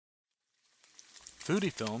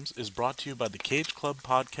Foodie Films is brought to you by the Cage Club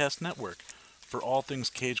Podcast Network. For all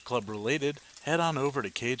things Cage Club related, head on over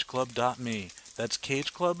to cageclub.me. That's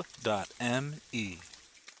cageclub.me.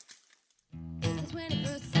 It's the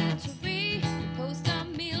 21st century. We post our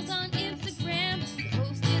meals on Instagram. The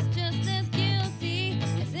host is just as guilty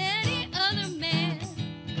as any other man.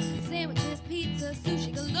 Sandwiches, pizza,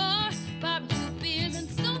 sushi galore, barbecue, beers, and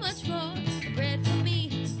so much more. A red for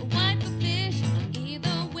me, a white for fish.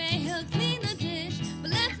 Either way, he'll clean the dish.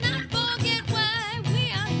 But let's not forget why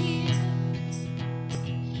we are here.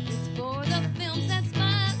 It's for the films that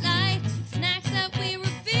spotlight, snacks that we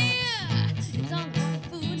revere. It's all about the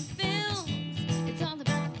food films. It's all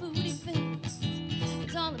about the foodie films.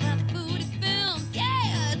 It's all about the foodie films.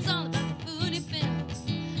 Yeah, it's all about the foodie films.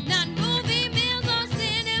 Not movie meals or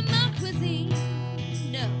cinema cuisine.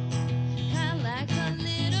 No, Kyle likes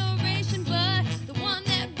alliteration, but the one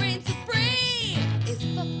that reigns supreme is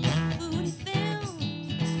foodie films.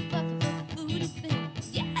 Foodie films.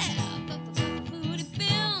 Yeah, foodie films. Foodie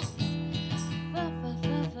films.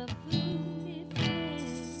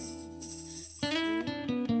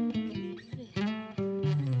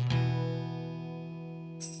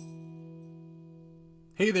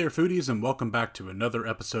 Hey there, foodies, and welcome back to another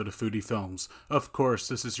episode of Foodie Films. Of course,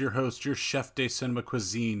 this is your host, your chef de cinema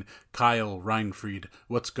cuisine, Kyle Reinfried.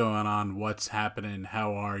 What's going on? What's happening?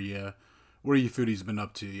 How are you? What are you foodies been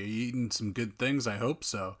up to? You eating some good things? I hope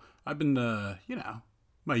so. I've been, my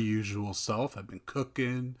usual self. I've been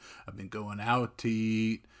cooking. I've been going out to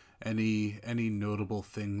eat. Any notable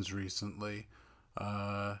things recently?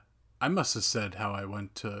 I must have said how I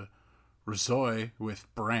went to Risoi with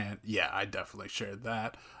Brant. Yeah, I definitely shared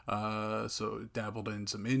that. So dabbled in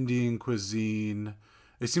some Indian cuisine.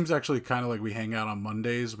 It seems actually kind of like we hang out on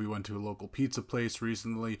Mondays. We went to a local pizza place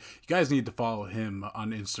recently. You guys need to follow him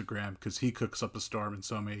on Instagram because he cooks up a storm and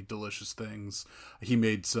so many delicious things. He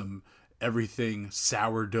made some everything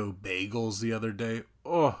sourdough bagels the other day.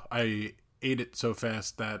 Oh, I ate it so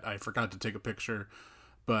fast that I forgot to take a picture.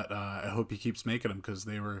 But I hope he keeps making them because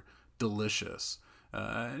they were delicious.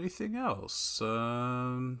 Anything else?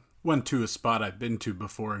 Went to a spot I've been to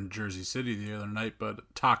before in Jersey City the other night,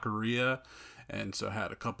 but taqueria. And so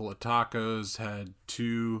had a couple of tacos, had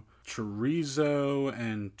 2 chorizo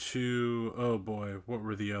and 2, oh boy, what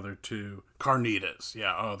were the other 2? Carnitas.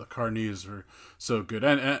 Yeah, oh, the carnitas were so good.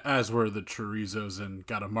 And as were the chorizos, and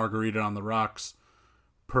got a margarita on the rocks.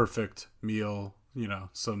 Perfect meal,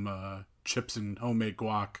 some chips and homemade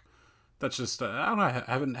guac. That's just, I don't know, I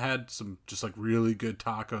haven't had some just like really good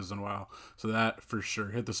tacos in a while. So that for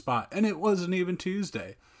sure hit the spot. And it wasn't even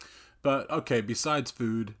Tuesday. But okay, besides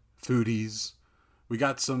foodies, we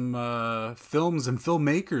got some films and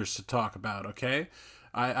filmmakers to talk about, okay?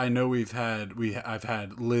 I know I've had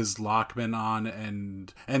Liz Lockman on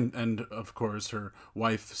and of course her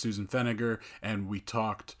wife Susan Feniger, and we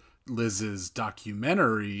talked Liz's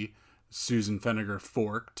documentary Susan Feniger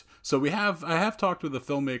Forked. So I have talked with a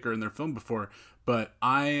filmmaker in their film before, but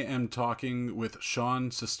I am talking with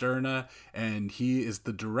Sean Cisterna, and he is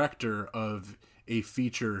the director of a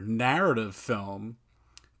feature narrative film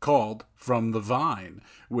called From the Vine,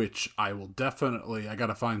 which I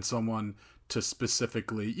gotta find someone to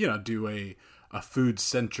specifically, do a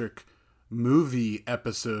food-centric movie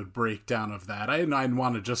episode breakdown of that. I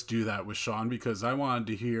want to just do that with Sean because I wanted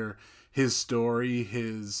to hear his story,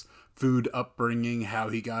 his food upbringing, how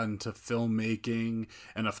he got into filmmaking,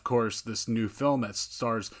 and of course this new film that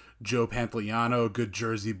stars Joe Pantoliano, a good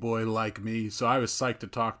Jersey boy like me. So I was psyched to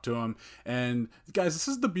talk to him. And guys, this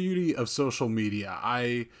is the beauty of social media.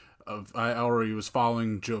 I already was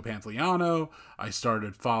following Joe Pantoliano.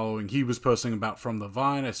 He was posting about From the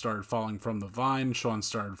Vine. I started following From the Vine. Sean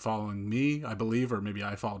started following me, I believe, or maybe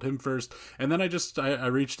I followed him first. And then I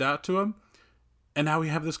reached out to him. And now we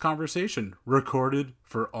have this conversation recorded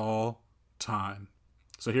for all time.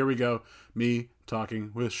 So here we go. Me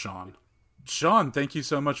talking with Sean. Sean, thank you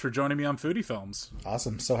so much for joining me on Foodie Films.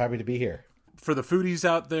 Awesome. So happy to be here. For the foodies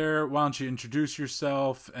out there, why don't you introduce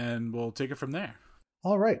yourself and we'll take it from there.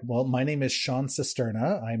 All right. Well, my name is Sean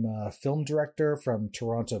Cisterna. I'm a film director from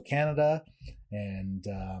Toronto, Canada, and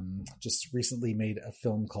just recently made a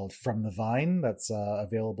film called From the Vine that's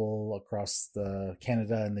available across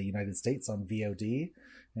Canada and the United States on VOD.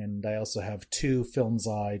 And I also have 2 films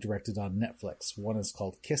I directed on Netflix. One is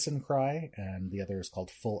called Kiss and Cry, and the other is called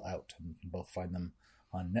Full Out. And you can both find them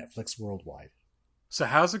on Netflix worldwide. So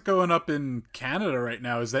how's it going up in Canada right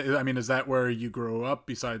now? Is that where you grew up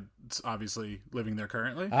besides obviously living there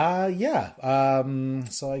currently? Yeah.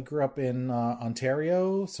 So I grew up in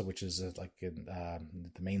Ontario, which is like in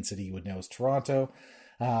the main city you would know is Toronto.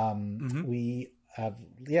 We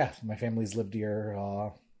yeah, my family's lived here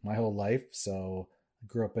my whole life. So I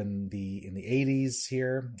grew up in the '80s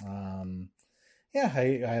here. Yeah,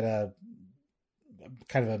 I had a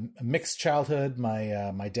kind of a mixed childhood.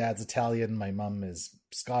 My dad's Italian, my mom is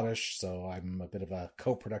Scottish, so I'm a bit of a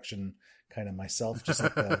co-production kind of myself, just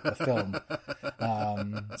like the film.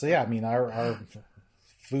 So yeah, I mean, our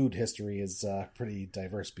food history is pretty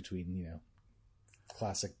diverse between, you know,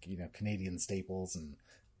 classic, you know, Canadian staples and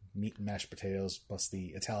meat and mashed potatoes, plus the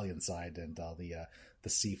Italian side and all the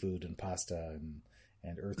seafood and pasta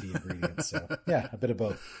and earthy ingredients. So yeah, a bit of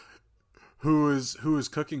both. Who is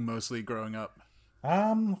cooking mostly growing up?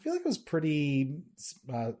 I feel like it was pretty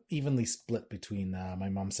evenly split between my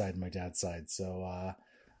mom's side and my dad's side. So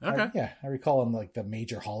Okay. I recall on like the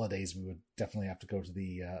major holidays we would definitely have to go to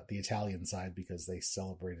the Italian side because they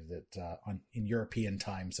celebrated it in European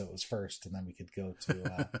time, so it was first, and then we could go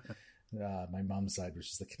to my mom's side,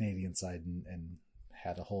 which is the Canadian side, and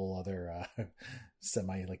had a whole other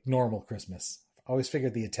semi like normal Christmas. I always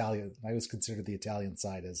figured I always considered the Italian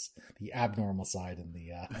side as the abnormal side, and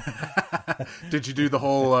the. Did you do the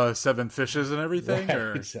whole 7 fishes and everything? Right,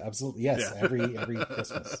 or? absolutely, yes. Yeah. Every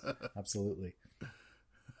Christmas, absolutely.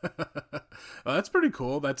 That's pretty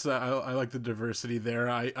cool. That's I like the diversity there.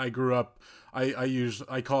 I grew up.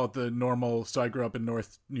 I call it the normal. So I grew up in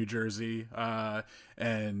North New Jersey,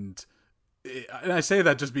 and I say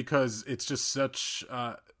that just because it's just such.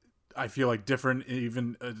 I feel like different,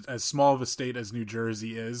 even as small of a state as New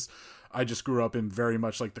Jersey is. I just grew up in very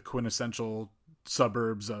much like the quintessential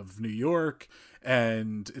suburbs of New York,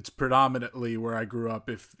 and it's predominantly where I grew up.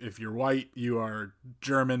 If you're white, you are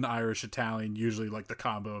German, Irish, Italian, usually like the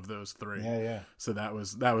combo of those three. Yeah. So that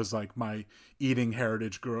was like my eating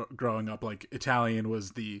heritage growing up. Like Italian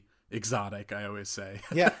was the exotic, I always say.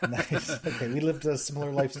 Yeah, nice. Okay, we lived a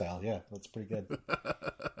similar lifestyle. Yeah, that's pretty good.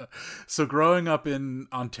 So growing up in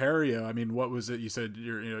Ontario, I mean, what was it? You said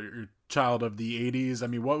you're a child of the '80s. I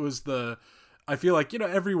mean, what was the? I feel like, you know,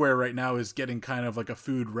 everywhere right now is getting kind of like a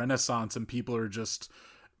food renaissance, and people are just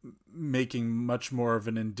making much more of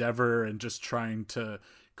an endeavor and just trying to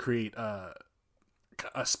create a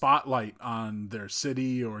spotlight on their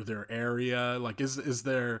city or their area. Like, is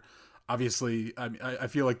there? Obviously, I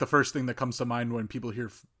feel like the first thing that comes to mind when people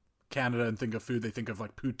hear Canada and think of food, they think of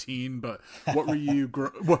like poutine. But what were you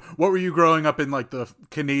what were you growing up in, like the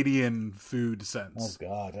Canadian food sense? Oh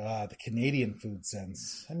God, the Canadian food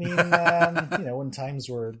sense. I mean, you know, when times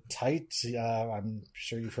were tight, I'm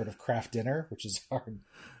sure you've heard of Kraft Dinner, which is our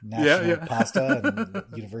national pasta and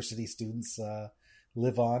university students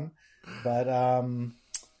live on. But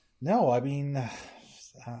no, I mean.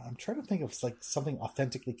 I'm trying to think of like something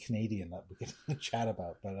authentically Canadian that we could chat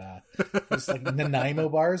about, but there's like Nanaimo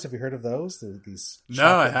bars. Have you heard of those? These I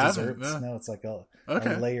chocolate haven't. desserts. No, it's like a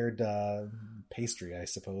layered pastry, I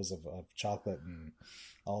suppose, of chocolate and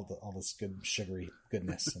all this good sugary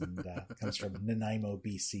goodness, and it comes from Nanaimo,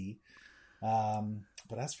 BC.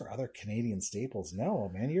 But as for other Canadian staples,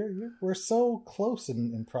 no, man, we're so close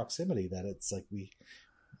in proximity that it's like we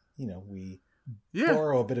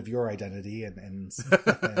borrow a bit of your identity and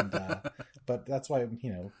but that's why,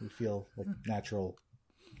 you know, we feel like natural,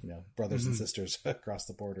 you know, brothers and sisters across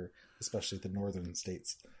the border, especially the northern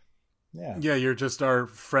states. Yeah, you're just our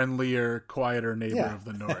friendlier, quieter neighbor of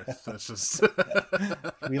the north. That's just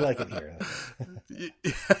we like it here.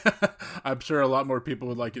 I'm sure a lot more people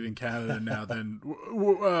would like it in Canada now than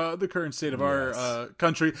the current state of our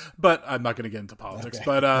country. But I'm not going to get into politics. Okay.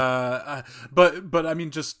 But I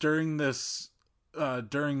mean, just during this.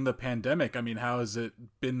 During the pandemic, I mean, how has it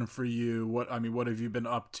been for you? What have you been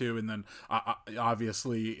up to? And then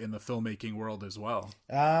obviously in the filmmaking world as well.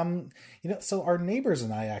 You know, so our neighbors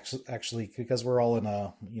and I actually, because we're all in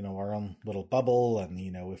a, you know, our own little bubble, and,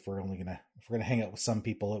 you know, if we're gonna hang out with some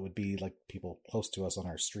people, it would be like people close to us on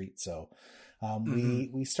our street. So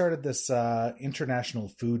we started this international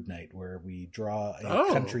food night where we draw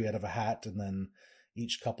a country out of a hat, and then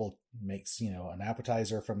each couple makes, you know, an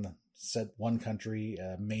appetizer from the said one country,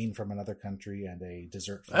 a main from another country, and a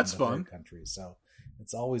dessert from another country. So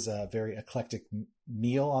it's always a very eclectic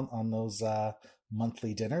meal on those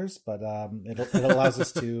monthly dinners, but it allows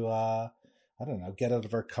us to I don't know, get out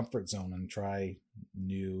of our comfort zone and try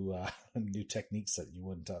new techniques that you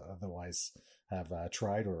wouldn't otherwise have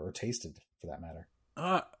tried or tasted, for that matter.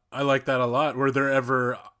 I like that a lot. Were there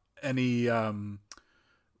ever any not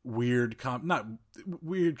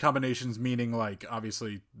weird combinations, meaning like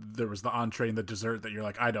obviously there was the entree and the dessert that you're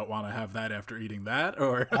like, I don't want to have that after eating that,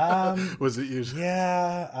 or was it usually?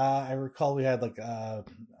 I recall we had like a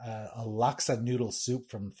laksa noodle soup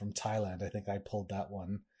from Thailand. I think I pulled that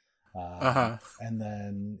one. Uh-huh. And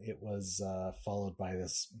then it was followed by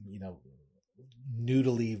this,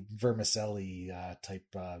 noodly vermicelli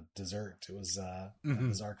type dessert. It was a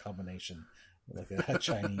bizarre combination, like a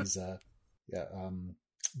Chinese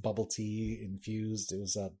bubble tea infused. It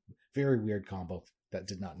was a very weird combo that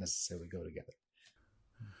did not necessarily go together.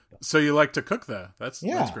 So you like to cook, though? That's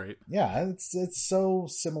great. Yeah, it's so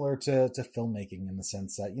similar to filmmaking in the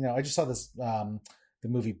sense that I just saw this the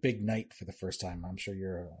movie Big Night for the first time. I'm sure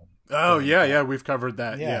you're. We've covered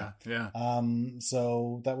that. Yeah.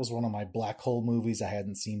 So that was one of my black hole movies. I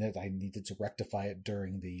hadn't seen it. I needed to rectify it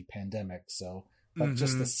during the pandemic. So, but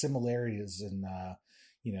just the similarities in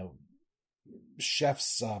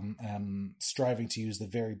chefs striving to use the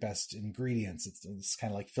very best ingredients. It's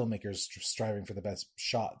kind of like filmmakers striving for the best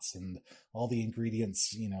shots, and all the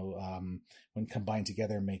ingredients when combined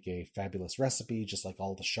together make a fabulous recipe, just like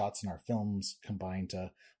all the shots in our films combine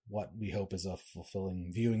to what we hope is a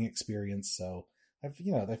fulfilling viewing experience. So I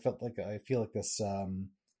feel like this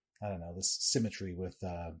this symmetry with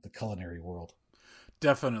the culinary world.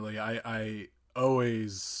 Definitely. I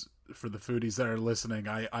always, for the foodies that are listening,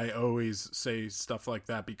 I always say stuff like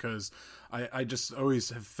that because I just always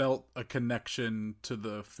have felt a connection to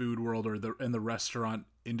the food world or the restaurant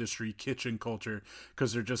industry, kitchen culture,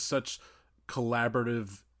 because they're just such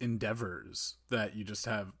collaborative endeavors that you just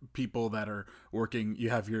have people that are working. You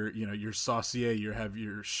have your saucier, you have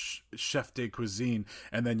your chef de cuisine,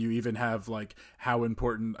 and then you even have like how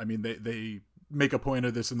important, I mean, they make a point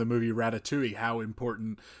of this in the movie Ratatouille, how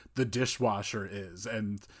important the dishwasher is,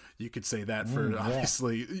 and you could say that for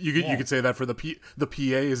obviously you could say that for the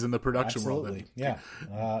PAs in the production Absolutely. world. Yeah,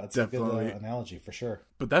 it's definitely a good analogy for sure.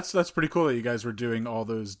 But that's pretty cool that you guys were doing all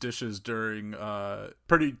those dishes during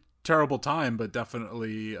pretty terrible time, but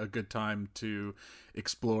definitely a good time to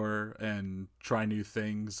explore and try new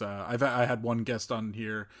things. I had one guest on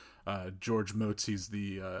here, George Motz. He's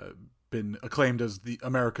been acclaimed as the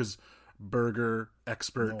America's burger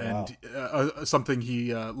expert. And something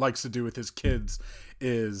he likes to do with his kids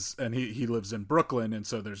is, and he lives in Brooklyn, and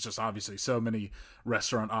so there's just obviously so many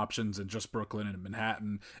restaurant options in just Brooklyn and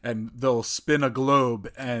Manhattan, and they'll spin a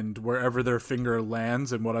globe, and wherever their finger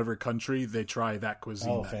lands in whatever country, they try that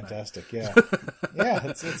cuisine. Oh, fantastic! Yeah, yeah.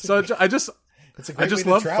 It's so it's a great way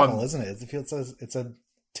to travel, fun. Isn't it? It's a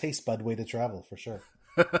taste bud way to travel for sure.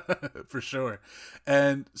 For sure.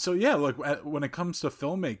 And so look, when it comes to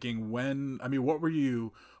filmmaking, what were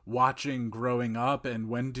you watching growing up, and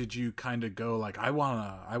when did you kind of go like, I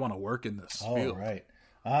wanna work in this field? Right.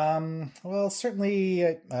 Well, certainly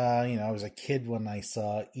I was a kid when I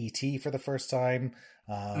saw E.T. for the first time,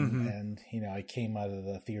 and I came out of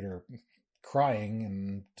the theater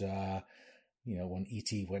crying, and when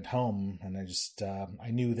E.T. went home, and I just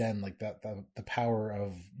I knew then like that the power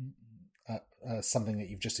of something that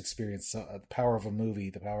you've just experienced, the power of a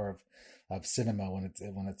movie, the power of cinema when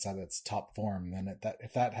it's at its top form. Then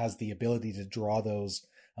if that has the ability to draw those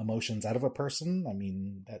emotions out of a person, I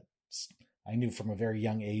mean, I knew from a very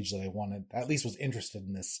young age that I wanted, at least was interested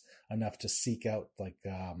in this enough to seek out like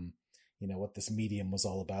what this medium was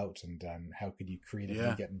all about, and how could you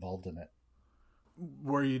creatively get involved in it.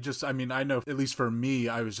 Were you just, I mean, I know at least for me,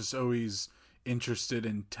 I was just always interested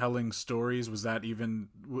in telling stories. Was that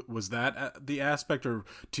the aspect, or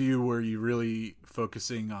to you were you really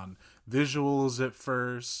focusing on visuals at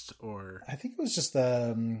first? Or I think it was just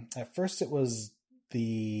at first it was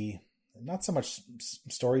not so much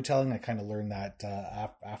storytelling. I kind of learned that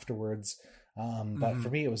afterwards, but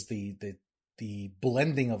for me it was the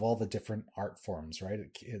blending of all the different art forms, right?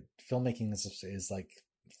 Filmmaking is like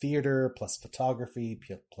theater plus photography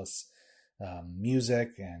plus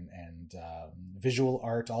music and visual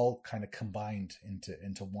art, all kind of combined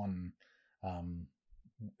into one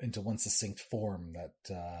succinct form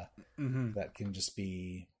that can just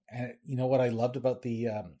be. And what I loved about the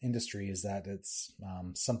industry is that it's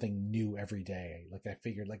something new every day. Like I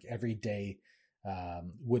figured, like every day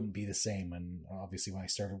wouldn't be the same, and obviously when I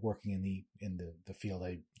started working in the field,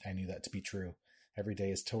 I knew that to be true. Every day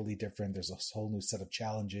is totally different. There's a whole new set of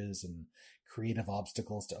challenges and creative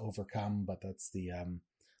obstacles to overcome. But that's the,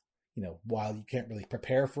 while you can't really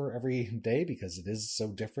prepare for every day because it is so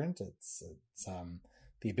different, it's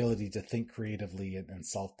the ability to think creatively and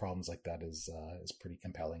solve problems like that is pretty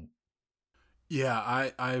compelling.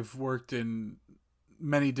 Yeah, I've worked in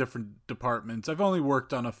many different departments. I've only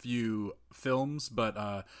worked on a few films, but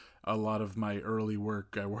a lot of my early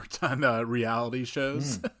work, I worked on reality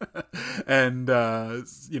shows, and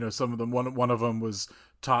some of them. One of them was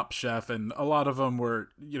Top Chef, and a lot of them were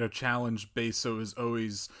challenge based. So it was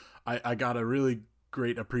always I got a really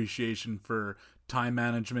great appreciation for time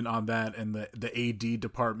management on that, and the AD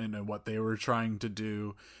department and what they were trying to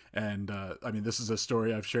do. And I mean, this is a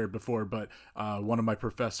story I've shared before, but one of my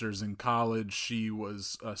professors in college, she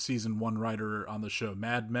was a season 1 writer on the show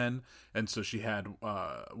Mad Men, and so she had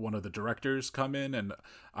one of the directors come in, and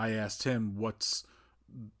I asked him what's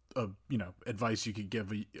advice you could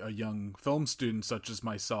give a young film student such as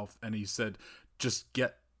myself, and he said just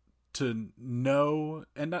get to know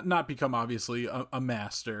and not become obviously a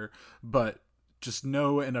master, but just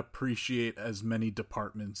know and appreciate as many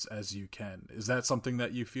departments as you can. Is that something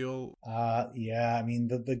that you feel? Yeah, I mean,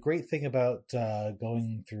 the great thing about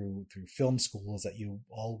going through film school is that you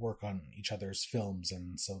all work on each other's films,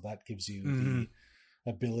 and so that gives you the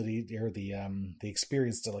ability or the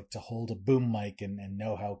experience to hold a boom mic and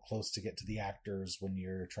know how close to get to the actors when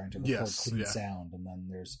you're trying to record clean sound. And then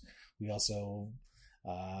we also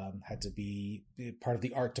had to be part of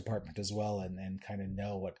the art department as well, and kind of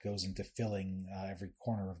know what goes into filling every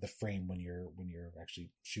corner of the frame when you're actually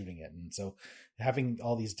shooting it. And so having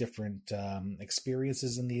all these different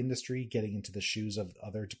experiences in the industry, getting into the shoes of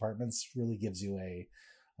other departments, really gives you a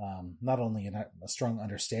not only a strong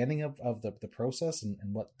understanding of the process and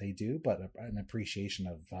what they do, but an appreciation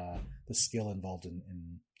of the skill involved in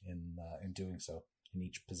doing so in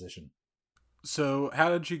each position. So how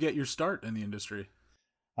did you get your start in the industry?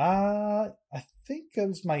 I think it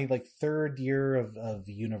was my third year of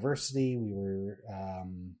university. We were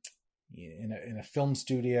in a film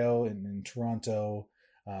studio in Toronto.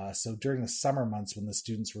 So during the summer months when the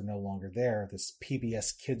students were no longer there, this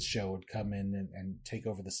PBS Kids show would come in and take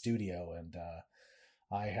over the studio. And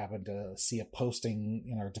I happened to see a posting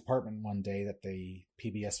in our department one day that the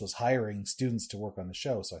PBS was hiring students to work on the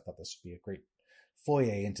show. So I thought this would be a great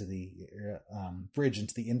foyer into the bridge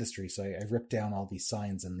into the industry. So I ripped down all these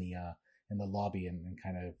signs in the lobby and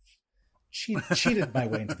kind of cheated my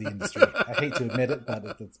way into the industry. I hate to admit it,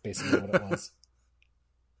 but that's basically what it was.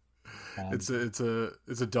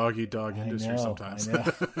 It's a dog-eat-dog industry sometimes. I know.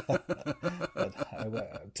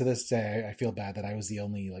 But to this day, I feel bad that I was the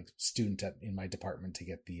only student in my department to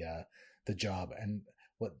get the job. And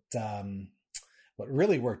what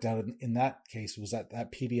really worked out in that case was that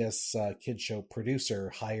PBS kids show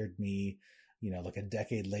producer hired me, a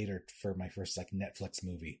decade later for my first Netflix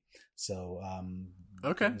movie. So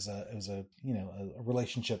okay, it was a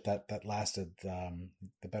relationship that lasted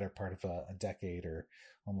the better part of a decade, or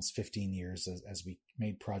almost 15 years as we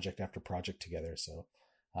made project after project together. So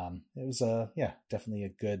it was definitely a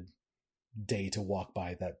good day to walk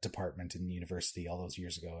by that department in university all those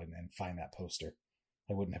years ago and find that poster.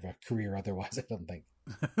 I wouldn't have a career otherwise, I don't think.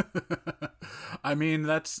 I mean,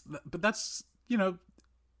 that's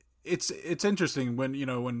it's interesting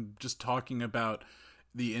when just talking about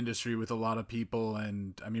the industry with a lot of people.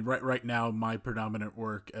 And I mean, right now, my predominant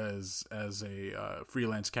work as a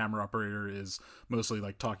freelance camera operator is mostly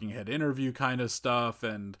talking head interview kind of stuff.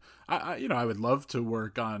 And I would love to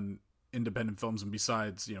work on independent films, and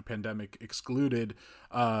besides, pandemic excluded,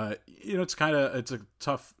 it's a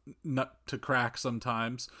tough nut to crack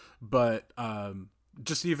sometimes, but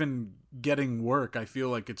just even getting work, I feel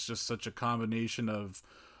like it's just such a combination of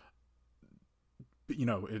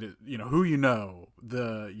who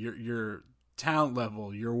your talent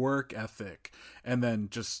level, your work ethic, and then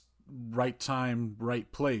just right time,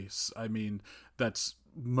 right place. I mean, that's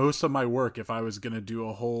most of my work. If I was going to do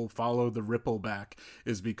a whole follow the ripple back,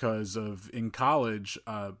 is because of in college,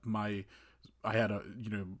 my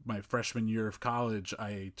freshman year of college,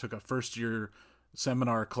 I took a first year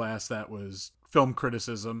seminar class that was film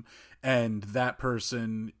criticism, and that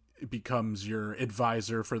person becomes your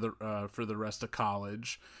advisor for the rest of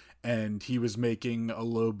college. And he was making a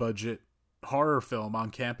low budget horror film on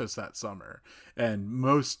campus that summer, and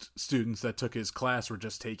most students that took his class were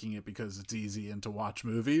just taking it because it's easy and to watch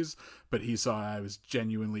movies, but he saw I was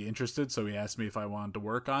genuinely interested, so he asked me if I wanted to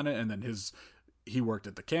work on it. And then he worked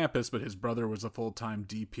at the campus, but his brother was a full-time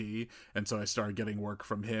DP, and so I started getting work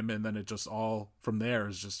from him, and then it just all from there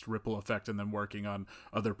is just ripple effect, and then working on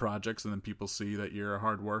other projects, and then people see that you're a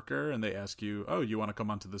hard worker, and they ask you, oh, you want to come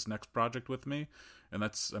onto this next project with me? And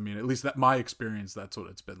that's, I mean, at least that my experience, that's what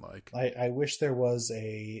it's been like. I wish there was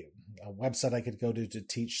a website I could go to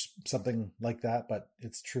teach something like that, but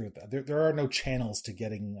it's true. There are no channels to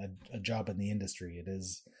getting a job in the industry. It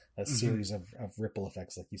is a series of ripple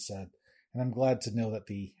effects, like you said. And I'm glad to know that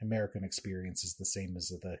the American experience is the same as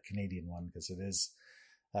the Canadian one, because it is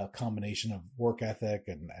a combination of work ethic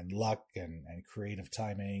and luck and creative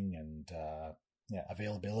timing and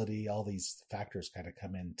availability. All these factors kind of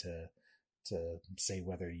come in to say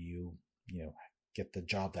whether you get the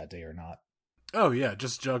job that day or not. Oh yeah,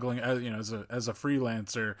 just juggling, as a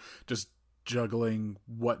freelancer, just juggling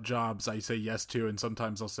what jobs I say yes to, and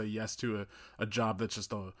sometimes I'll say yes to a job that's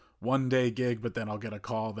just a 1 day gig, but then I'll get a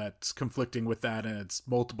call that's conflicting with that and it's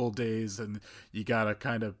multiple days, and you gotta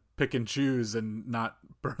kind of pick and choose and not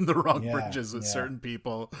burn the wrong bridges with certain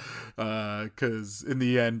people, because in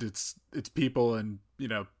the end it's people, and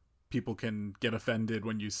people can get offended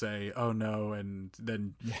when you say oh no, and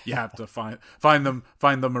then you have to find them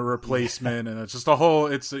a replacement, and it's just a whole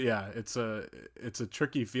it's a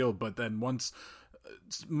tricky field. But then once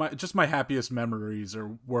my happiest memories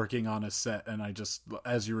are working on a set, and I just,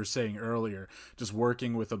 as you were saying earlier, just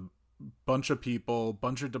working with a bunch of people,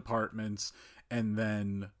 bunch of departments, and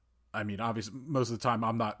then I mean, obviously, most of the time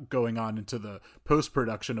I'm not going on into the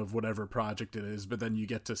post-production of whatever project it is, but then you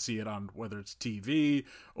get to see it on whether it's TV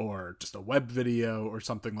or just a web video or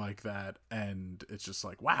something like that, and it's just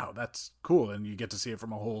like, wow, that's cool, and you get to see it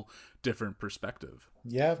from a whole different perspective.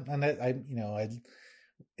 Yeah, and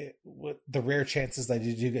with the rare chances that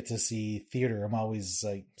you do get to see theater, I'm always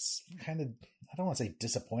like kind of, I don't want to say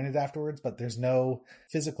disappointed afterwards, but there's no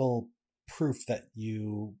physical proof that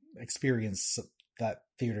you experience that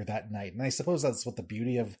theater that night. And I suppose that's what the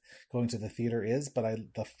beauty of going to the theater is, but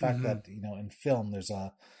the fact that in film there's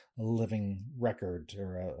a living record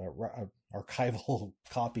or a archival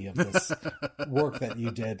copy of this work that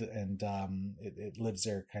you did, and it lives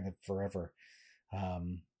there kind of forever.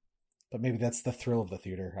 But maybe that's the thrill of the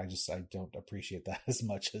theater. I don't appreciate that as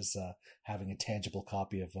much as having a tangible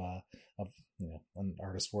copy of an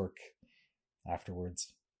artist's work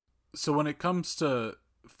afterwards. So when it comes to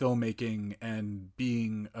filmmaking and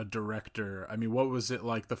being a director, I mean, what was it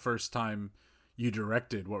like the first time you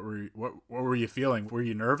directed? What were you feeling? Were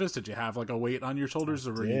you nervous? Did you have like a weight on your shoulders,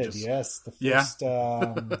 or were you just... Yes, the first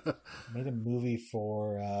made a movie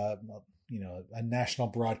for a national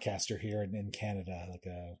broadcaster here in Canada, like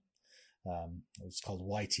it was called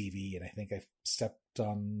YTV, and I think I stepped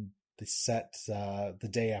on the set the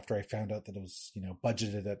day after I found out that it was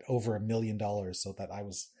budgeted at over $1 million, so that I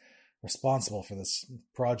was responsible for this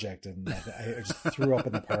project, and I just threw up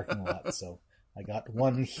in the parking lot. So I got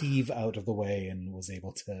one heave out of the way and was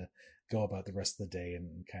able to go about the rest of the day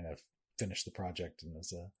and kind of finish the project, and it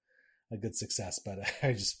was a good success. But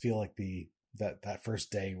I just feel like that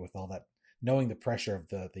first day, with all that, knowing the pressure of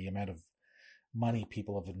the amount of money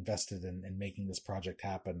people have invested in making this project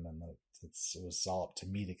happen, and it was all up to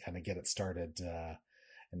me to kind of get it started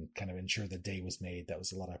and kind of ensure the day was made. That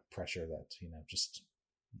was a lot of pressure that just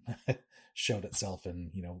showed itself in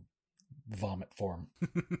vomit form.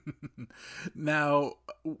 Now,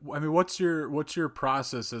 I mean, what's your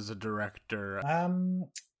process as a director? I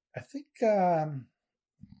think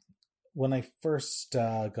when I first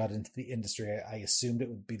got into the industry, I assumed it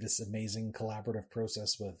would be this amazing collaborative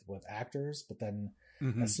process with actors, but then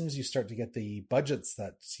as soon as you start to get the budgets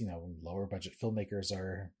that lower budget filmmakers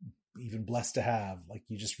are even blessed to have, like,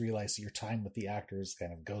 you just realize that your time with the actors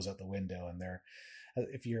kind of goes out the window, and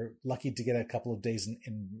if you're lucky to get a couple of days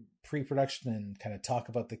in pre-production and kind of talk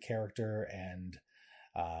about the character and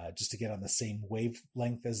just to get on the same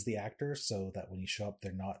wavelength as the actor, so that when you show up,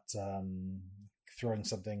 they're not throwing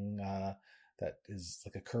something that is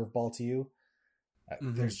like a curveball to you.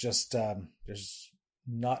 There's just there's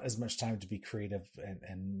not as much time to be creative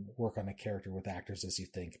and work on a character with actors as you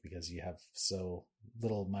think, because you have so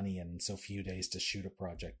little money and so few days to shoot a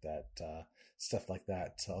project that stuff like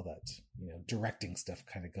that, all that directing stuff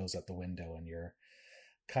kind of goes out the window, and you're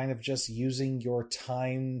kind of just using your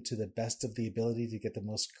time to the best of the ability to get the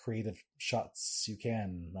most creative shots you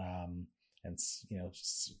can, and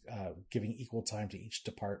just giving equal time to each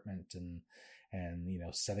department, and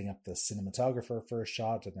setting up the cinematographer for a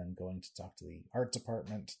shot, and then going to talk to the art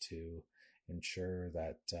department to ensure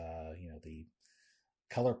that the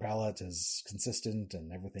color palette is consistent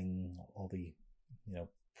and everything, all the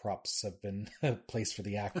props have been placed for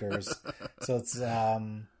the actors. So it's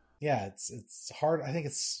it's hard. I think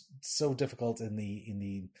it's so difficult in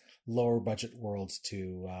the lower budget world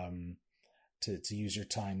to use your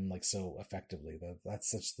time like so effectively.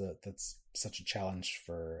 That's such a challenge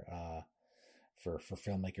for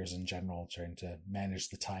filmmakers in general, trying to manage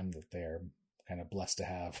the time that they're kind of blessed to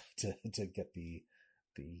have to get the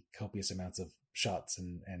copious amounts of shots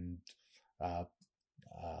and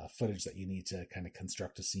footage that you need to kind of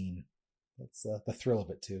construct a scene. That's the thrill of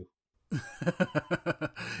it too.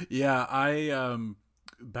 Yeah, oh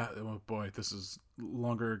boy, this is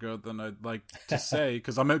longer ago than I'd like to say,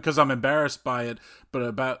 because I'm embarrassed by it. But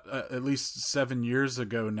about at least 7 years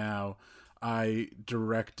ago now, I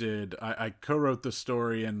directed, I co-wrote the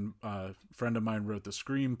story, and a friend of mine wrote the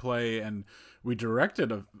screenplay, and we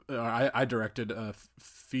directed I directed a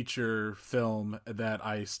feature film that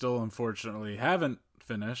I still unfortunately haven't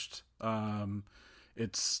finished.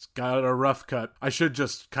 It's got a rough cut. I should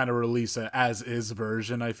just kind of release a as is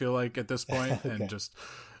version, I feel like, at this point. Okay. And just,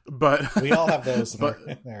 but we all have those.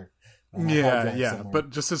 Yeah. But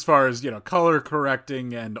just as far as, color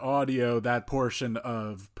correcting and audio, that portion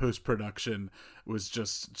of post-production was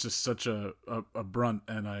just such a brunt.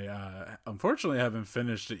 And I unfortunately haven't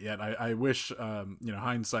finished it yet. I wish,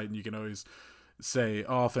 hindsight, and you can always say,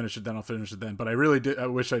 oh, I'll finish it then. But I really did. I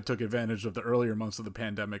wish I took advantage of the earlier months of the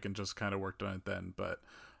pandemic and just kind of worked on it then. But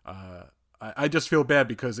I just feel bad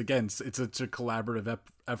because, again, it's such a collaborative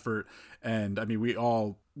effort. And I mean,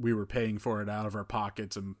 we were paying for it out of our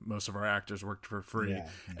pockets, and most of our actors worked for free.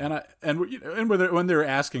 Yeah. And when they were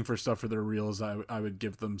asking for stuff for their reels, I would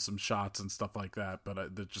give them some shots and stuff like that.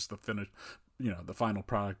 But just the finish, the final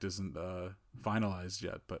product isn't finalized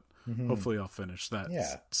yet. But hopefully I'll finish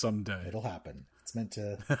that someday. It'll happen. It's meant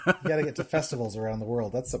to. You got to get to festivals around the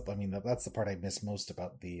world. That's the part I miss most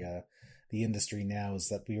about the industry now, is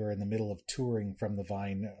that we were in the middle of touring From the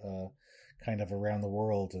Vine, kind of around the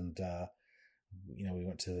world, and we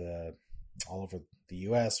went to all over the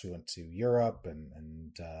U.S. We went to Europe,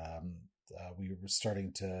 and we were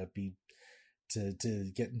starting to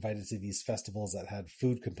get invited to these festivals that had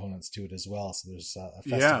food components to it as well. So there's a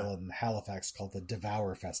festival in Halifax called the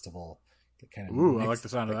Devour Festival. That I like the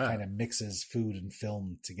sound of that. Kind of mixes food and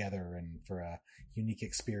film together, and for a unique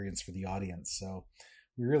experience for the audience. So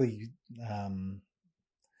we really,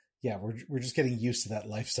 we're just getting used to that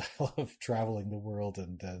lifestyle of traveling the world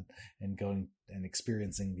and going and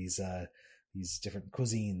experiencing these different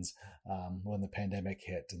cuisines when the pandemic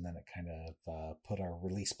hit, and then it kind of put our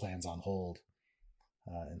release plans on hold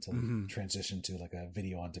until we transitioned to like a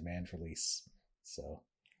video on demand release. So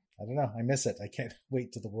I don't know. I miss it. I can't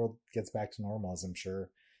wait till the world gets back to normal, as I'm sure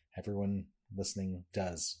everyone listening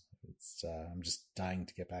does. I'm just dying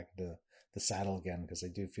to get back into the saddle again, because I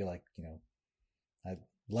do feel like, I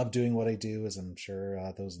love doing what I do, as I'm sure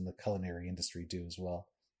those in the culinary industry do as well.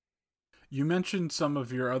 You mentioned some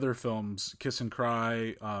of your other films, Kiss and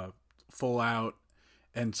Cry, Full Out,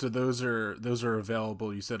 and so those are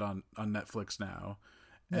available, you said, on Netflix now.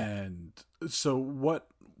 Yeah. And so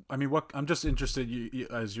I'm just interested, you,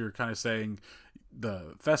 as you're kind of saying,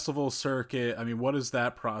 the festival circuit, I mean, what is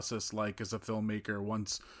that process like as a filmmaker?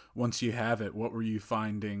 Once you have it, what were you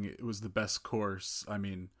finding it was the best course, I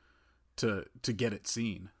mean, to get it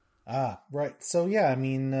seen? Right. So yeah, I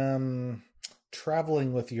mean,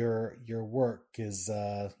 traveling with your work is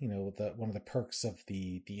one of the perks of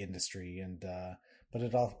the industry, and but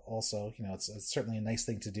it also, it's certainly a nice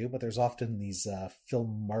thing to do, but there's often these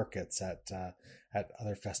film markets at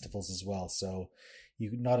other festivals as well. So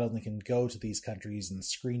you not only can go to these countries and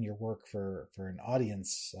screen your work for an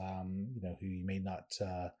audience, who you may not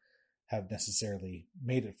have necessarily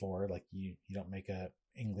made it for. Like you don't make a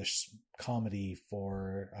English comedy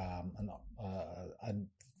for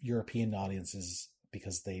European audiences,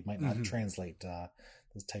 because they might not translate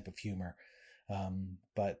this type of humor.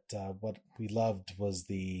 But what we loved was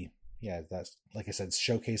that's, like I said,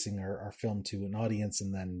 showcasing our film to an audience,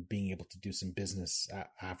 and then being able to do some business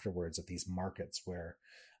afterwards at these markets where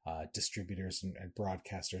distributors and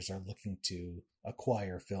broadcasters are looking to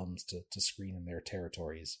acquire films to screen in their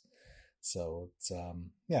territories. So it's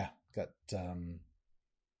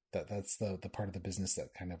that's the part of the business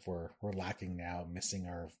that kind of we're lacking now, missing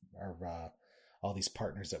our all these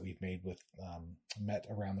partners that we've made with met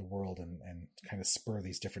around the world, and kind of spur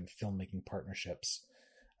these different filmmaking partnerships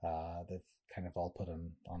that kind of all put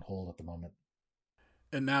on hold at the moment.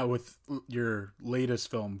 And now with your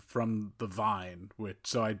latest film, From the Vine,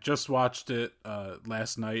 so I just watched it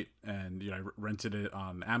last night, and I rented it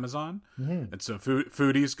on Amazon, and so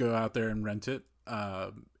foodies, go out there and rent it.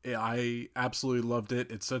 I absolutely loved it.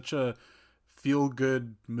 It's such a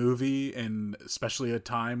feel-good movie, and especially a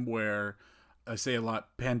time where, I say a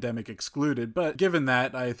lot, pandemic excluded, but given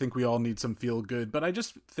that, I think we all need some feel-good. But I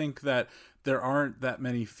just think that there aren't that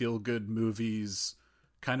many feel-good movies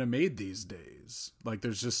kind of made these days. Like,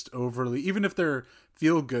 there's just overly, even if they're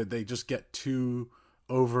feel-good, they just get too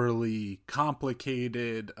overly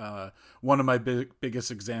complicated. One of my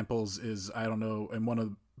biggest examples is, I don't know, and one of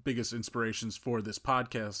the biggest inspirations for this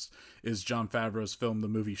podcast is Jon Favreau's film, the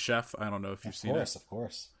movie Chef. I don't know if you've seen it. Of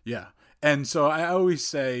course. Yeah. And so I always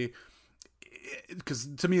say, because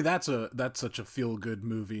to me that's such a feel-good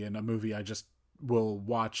movie, and a movie I just will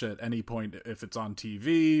watch at any point if it's on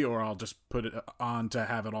TV, or I'll just put it on to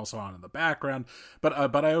have it also on in the background. But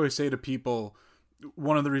I always say to people,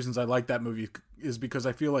 one of the reasons I like that movie is because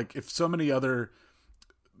I feel like if so many other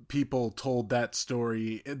people told that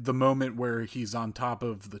story, the moment where he's on top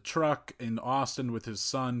of the truck in Austin with his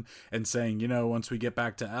son and saying, you know, once we get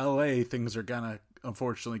back to LA, things are gonna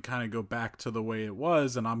unfortunately kind of go back to the way it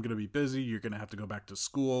was, and I'm gonna be busy, you're gonna have to go back to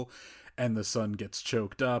school, and the son gets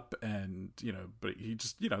choked up, and you know, but he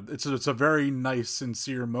just, you know, it's a very nice,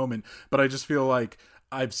 sincere moment. But I just feel like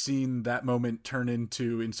I've seen that moment turn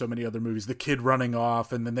into, in so many other movies, the kid running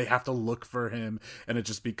off and then they have to look for him, and it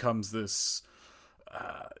just becomes this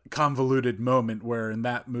convoluted moment, where in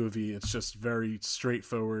that movie it's just very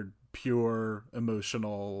straightforward, pure,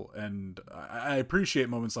 emotional, and I appreciate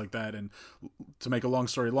moments like that. And to make a long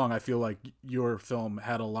story long, I feel like your film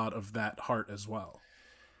had a lot of that heart as well.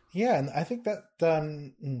 Yeah, and I think that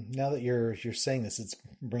now that you're saying this, it's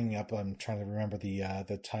bringing up. I'm trying to remember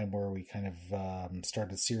the time where we kind of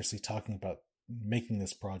started seriously talking about making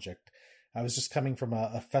this project. I was just coming from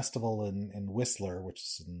a festival in Whistler, which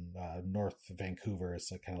is in North Vancouver. It's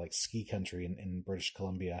a kind of like ski country in British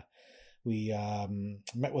Columbia. We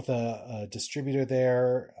met with a distributor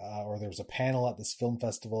there, or there was a panel at this film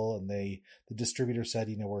festival, and the distributor said,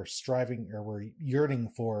 you know, we're yearning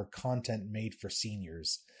for content made for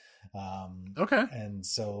seniors. Okay. And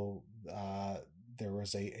so there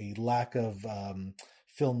was a lack of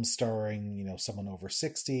film starring, you know, someone over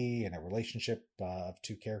 60 in a relationship of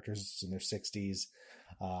two characters in their 60s.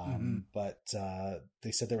 But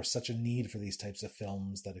they said there was such a need for these types of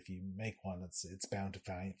films that if you make one, it's bound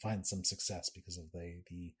to find some success because of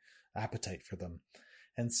the appetite for them.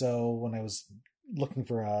 And so when I was looking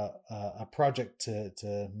for a project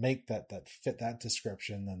to make that fit that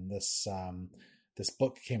description, then this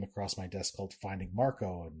book came across my desk called Finding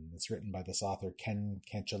Marco, and it's written by this author Ken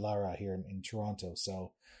Cancellara here in Toronto.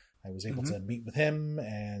 So I was able to meet with him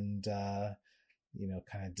and you know,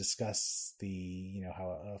 kind of discuss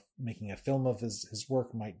how making a film of his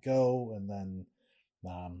work might go, and then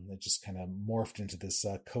it just kind of morphed into this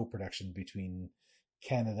co-production between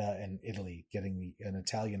Canada and Italy, getting an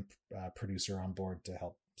Italian producer on board to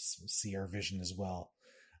help see our vision as well.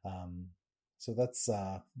 So that's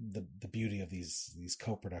the beauty of these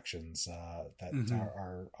co-productions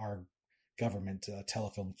that our government,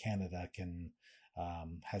 Telefilm Canada, can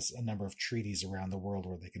has a number of treaties around the world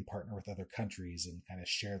where they can partner with other countries and kind of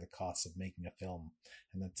share the costs of making a film.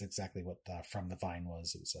 And that's exactly what From the Vine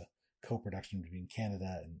was. It was a co-production between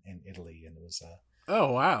Canada and Italy, and it was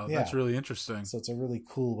oh wow, yeah. That's really interesting. So it's a really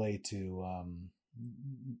cool way to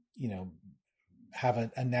you know, have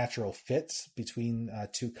a natural fit between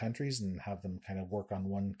two countries and have them kind of work on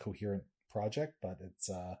one coherent project. But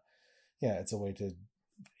it's it's a way to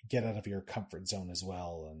get out of your comfort zone as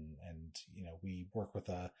well. And you know, we work with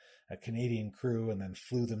a Canadian crew and then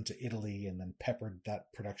flew them to Italy and then peppered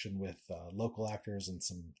that production with local actors and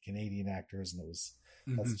some Canadian actors. And it was,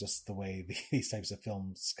 that's just the way these types of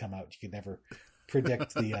films come out. You can never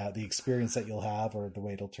predict the experience that you'll have or the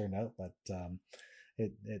way it'll turn out. But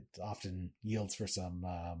it often yields for some,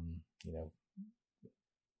 you know,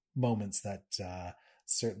 moments that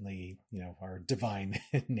certainly, you know, are divine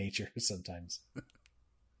in nature sometimes.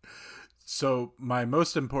 So my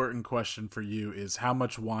most important question for you is, how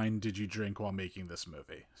much wine did you drink while making this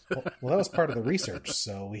movie? Well, that was part of the research,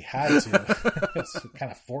 so we had to. It's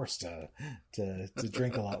kind of forced to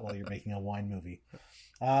drink a lot while you're making a wine movie.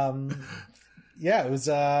 Yeah, it was.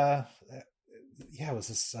 It was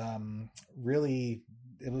this really.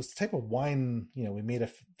 It was the type of wine. You know, we made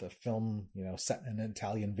the film, you know, set in an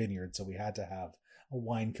Italian vineyard, so we had to have a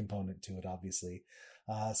wine component to it, obviously.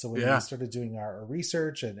 So when we started doing our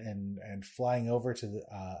research and flying over to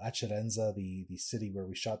Acerenza, the city where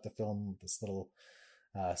we shot the film, this little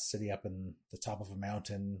city up in the top of a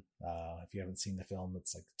mountain. If you haven't seen the film,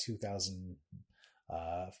 it's like 2,000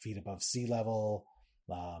 feet above sea level.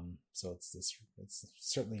 So it's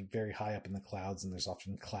certainly very high up in the clouds, and there's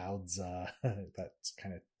often clouds that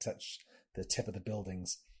kind of touch the tip of the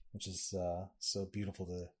buildings, which is so beautiful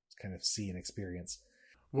to kind of see and experience.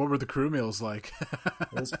 What were the crew meals like?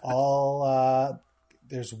 It was all,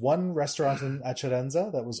 there's one restaurant in Acerenza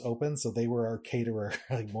that was open, so they were our caterer,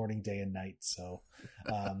 like morning, day, and night. So,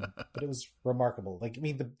 but it was remarkable. Like, I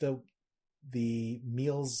mean, the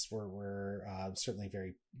meals were certainly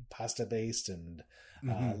very pasta based and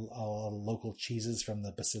all local cheeses from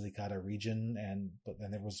the Basilicata region, but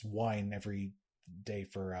then there was wine every day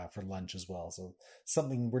for lunch as well. So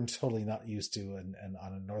something we're totally not used to and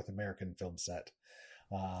on a North American film set.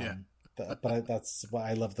 But that's why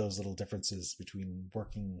I love those little differences between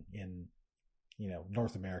working in,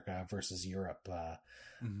 North America versus Europe.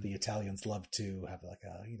 The Italians love to have like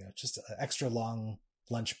a, just an extra long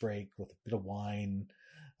lunch break with a bit of wine.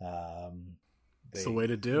 It's the way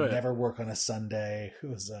to do it. Never work on a Sunday. It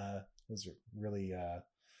was really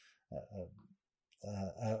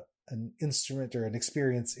an instrument or an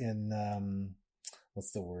experience in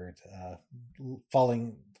what's the word?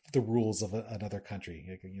 Following the rules of another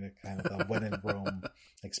country, kind of the when in Rome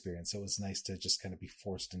experience. So it was nice to just kind of be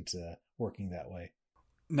forced into working that way.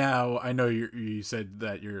 Now, I know you said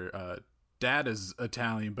that your dad is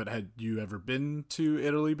Italian, but had you ever been to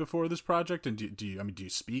Italy before this project? And do you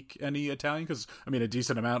speak any Italian? Because a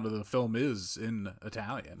decent amount of the film is in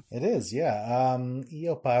Italian. It is, yeah.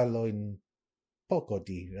 Io parlo in poco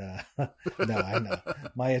di. No, I know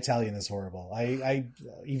my Italian is horrible. I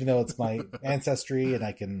even though it's my ancestry and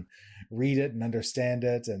I can read it and understand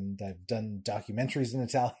it, and I've done documentaries in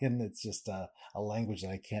Italian, it's just a language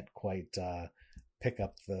that I can't quite pick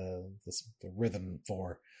up the rhythm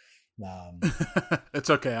for. It's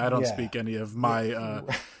okay. I don't speak any of my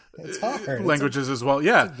it's hard. languages as well.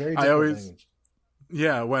 Yeah, I always. Language.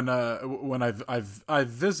 Yeah, when I've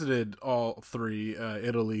visited all three,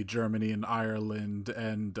 Italy, Germany, and Ireland,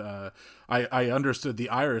 and I understood the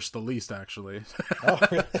Irish the least, actually. Oh,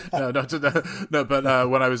 really? no. But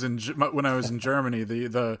when I was in Germany,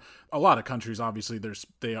 the a lot of countries, obviously,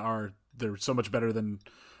 they're so much better than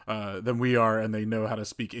we are, and they know how to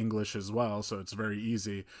speak English as well, so it's very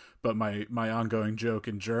easy. But my ongoing joke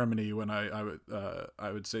in Germany, when I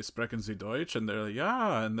would say "Sprechen Sie Deutsch?" and they're like,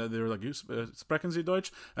 "Yeah," and they were like, "You sprechen Sie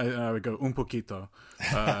Deutsch?" And I would go "Un poquito."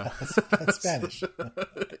 That's Spanish.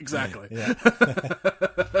 Exactly. Yeah.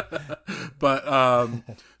 But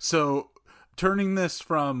so turning this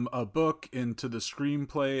from a book into the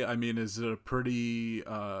screenplay, is it a pretty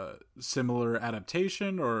similar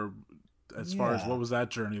adaptation, or as far as what was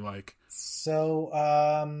that journey like? So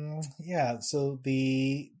so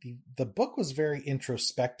the book was very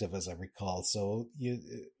introspective, as I recall. So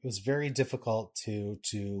it was very difficult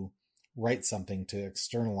to write something to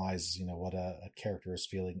externalize, what a character is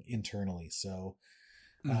feeling internally. So,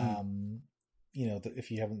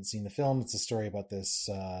 if you haven't seen the film, it's a story about this,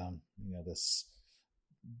 this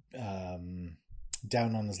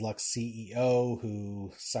down on his luck CEO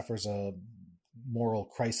who suffers a moral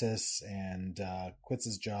crisis and quits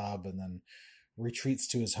his job and then retreats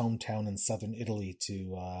to his hometown in southern Italy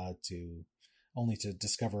to only to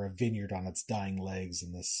discover a vineyard on its dying legs.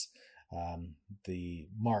 And this the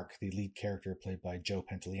lead character played by Joe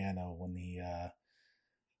Pantoliano, when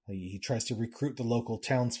he tries to recruit the local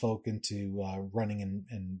townsfolk into running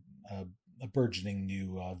in a burgeoning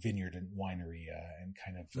new vineyard and winery, and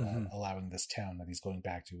kind of allowing this town that he's going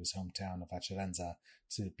back to, his hometown of Acerenza,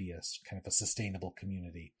 to be a kind of a sustainable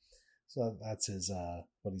community. So that's his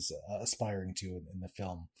what he's aspiring to in the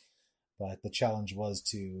film. But the challenge was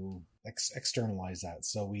to externalize that.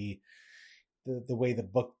 So the way the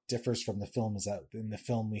book differs from the film is that in the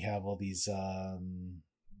film we have all these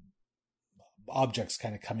objects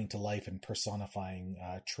kind of coming to life and personifying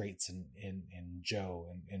traits in Joe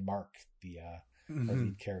and Mark, the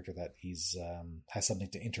lead character, that he's has something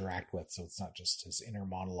to interact with. So it's not just his inner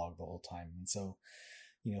monologue the whole time. And so,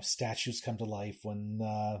 statues come to life when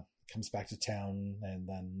comes back to town, and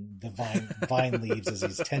then the vine leaves as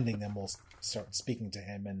he's tending them will start speaking to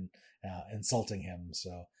him and insulting him.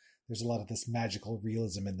 So there's a lot of this magical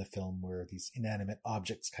realism in the film where these inanimate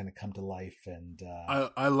objects kind of come to life. And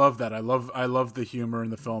I love that. I love the humor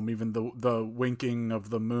in the film, even the winking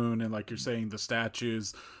of the moon, and like you're saying, the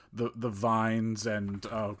statues, the vines, and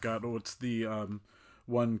oh god, what's the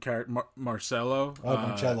one character, Marcello?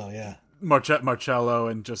 Marcello, yeah. Marcello,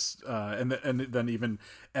 and just and then even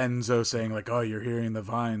Enzo saying like, "Oh, you're hearing the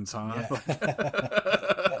vines, huh?"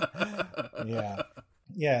 Yeah.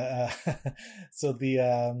 Yeah. So the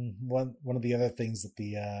one of the other things that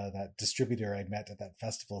that distributor I met at that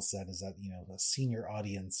festival said is that the senior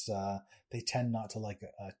audience they tend not to like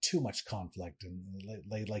too much conflict, and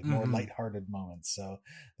they like more lighthearted moments. So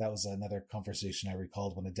that was another conversation I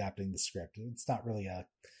recalled when adapting the script. It's not really a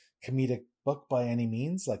comedic book by any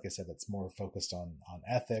means. Like I said, it's more focused on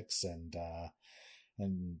ethics and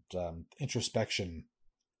introspection,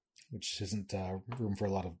 which isn't room for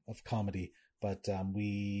a lot of comedy. But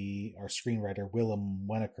our screenwriter Willem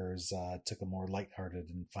Wennekers took a more lighthearted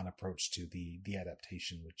and fun approach to the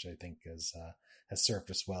adaptation, which I think has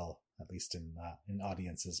served us well, at least in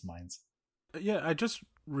audiences' minds. Yeah, I just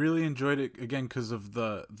really enjoyed it again because of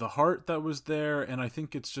the heart that was there, and I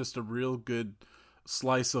think it's just a real good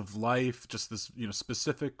slice of life. Just this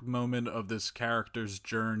specific moment of this character's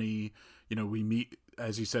journey. We meet,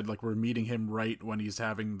 as you said, like we're meeting him right when he's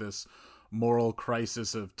having this moral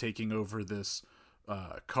crisis of taking over this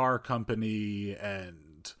car company,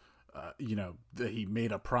 and he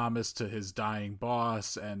made a promise to his dying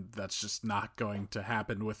boss, and that's just not going to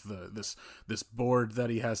happen with this board that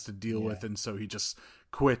he has to deal with, and so he just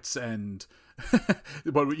quits. And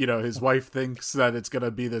but his wife thinks that it's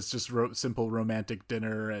gonna be this just simple romantic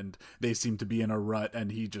dinner, and they seem to be in a rut,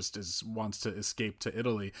 and he just wants to escape to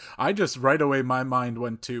Italy. I just right away my mind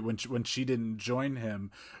went to when she didn't join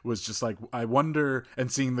him, was just like, I wonder,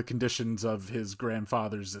 and seeing the conditions of his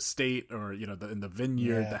grandfather's estate, or in the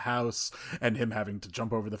vineyard, the house, and him having to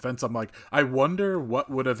jump over the fence. I'm like, I wonder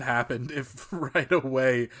what would have happened if right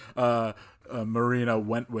away Marina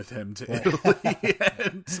went with him to Italy,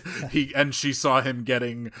 and she saw him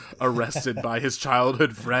getting arrested by his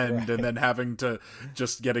childhood friend, and then having to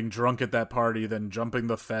just getting drunk at that party, then jumping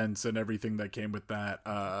the fence, and everything that came with that.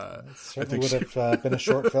 Certainly would have been a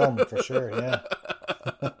short film for sure. Yeah,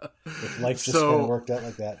 if life just kind of worked out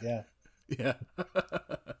like that. Yeah. Yeah.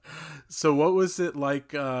 So what was it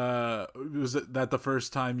like? Was it that the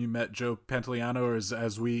first time you met Joe Pantoliano, or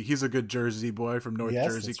he's a good Jersey boy from North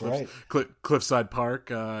Jersey, Cliffside Park.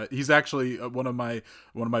 He's actually one of my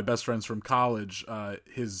best friends from college.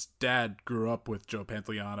 His dad grew up with Joe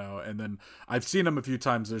Pantoliano, and then I've seen him a few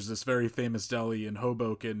times. There's this very famous deli in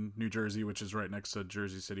Hoboken, New Jersey, which is right next to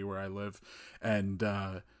Jersey City where I live.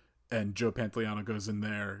 And Joe Pantoliano goes in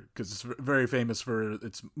there because it's very famous for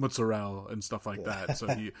its mozzarella and stuff like that. So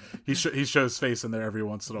he shows face in there every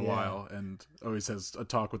once in a while, and always has a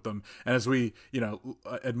talk with them. And as we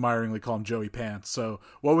admiringly call him Joey Pants. So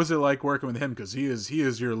what was it like working with him? Because he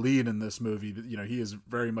is your lead in this movie. He is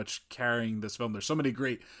very much carrying this film. There's so many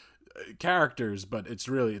great characters, but it's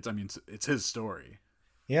his story.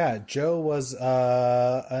 Yeah, Joe was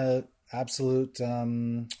an absolute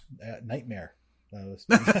nightmare. No,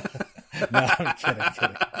 I'm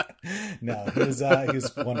kidding. No, he was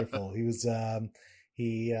wonderful.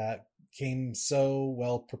 He came so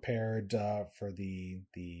well prepared for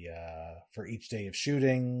for each day of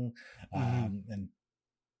shooting, and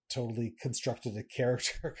totally constructed a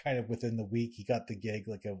character kind of within the week. He got the gig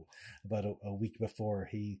like about a week before.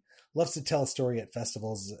 He loves to tell a story at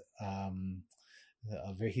festivals.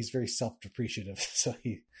 He's very self-depreciative, so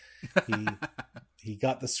he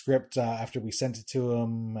got the script after we sent it to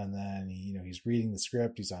him, and then he's reading the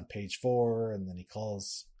script. He's on page 4, and then he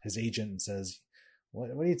calls his agent and says,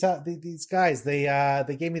 "What are you talking? These guys, they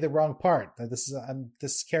gave me the wrong part.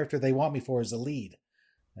 This character they want me for is a lead."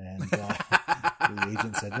 And the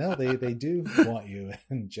agent said, "No, they do want you."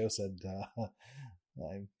 And Joe said,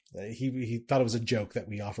 he thought it was a joke that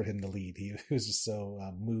we offered him the lead. He was just so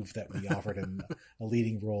moved that we offered him a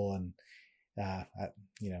leading role, and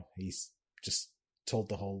he's just told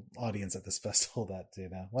the whole audience at this festival that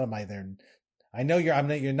what am I there? I know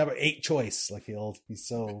I'm your number 8 choice. Like, he'll be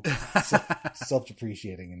so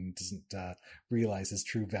self-depreciating and doesn't realize his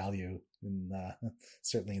true value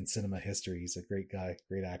certainly in cinema history. He's a great guy,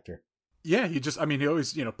 great actor. Yeah, he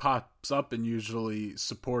always, pops up in usually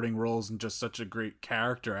supporting roles and just such a great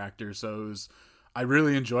character actor. So I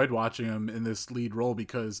really enjoyed watching him in this lead role,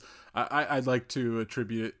 because I'd like to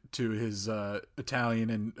attribute it to his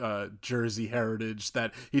Italian and Jersey heritage,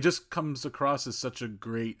 that he just comes across as such a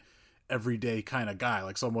great everyday kind of guy,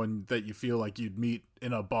 like someone that you feel like you'd meet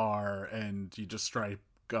in a bar and you just strike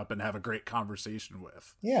up and have a great conversation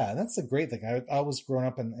with. Yeah, that's a great thing. I was growing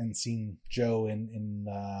up and seeing Joe in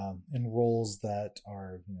roles that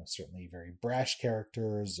are certainly very brash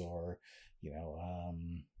characters, or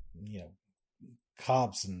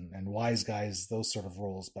cops and wise guys, those sort of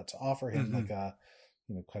roles. But to offer him like a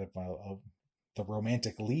kind of the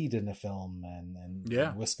romantic lead in the film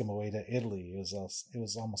and whisk him away to Italy, it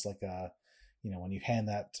was almost like when you hand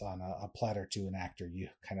that on a platter to an actor, you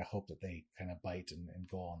kind of hope that they kind of bite and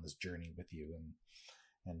go on this journey with you.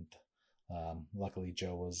 And luckily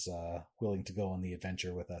Joe was willing to go on the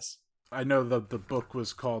adventure with us. I know the book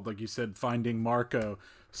was called, like you said, Finding Marco.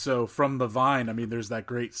 So From the Vine, there's that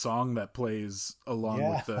great song that plays along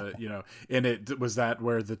with the, in it. Was that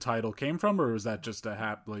where the title came from, or was that just a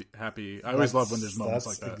happy? I always love when there's moments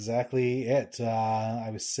like that. That's exactly it. I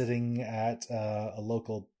was sitting at a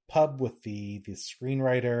local pub with the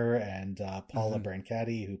screenwriter and Paula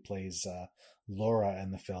Brancati, who plays Laura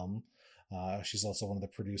in the film. She's also one of the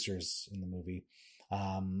producers in the movie.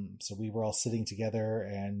 So we were all sitting together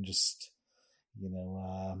and just,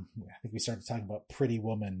 I think we started talking about Pretty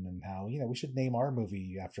Woman and how, we should name our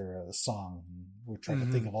movie after a song. We're trying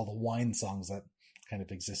to think of all the wine songs that kind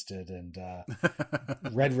of existed, and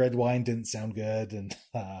Red Wine didn't sound good. And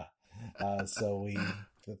so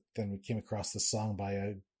then we came across the song by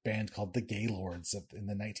a band called the Gaylords in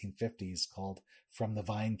the 1950s called From the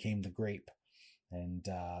Vine Came the Grape. And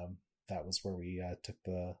that was where we took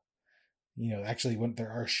the, actually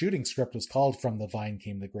our shooting script was called From the Vine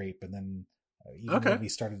Came the Grape. And then even when we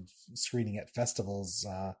started screening at festivals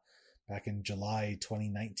back in July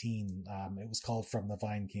 2019, it was called From the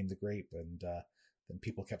Vine Came the Grape. And then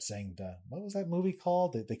people kept saying, what was that movie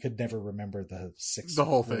called? They could never remember the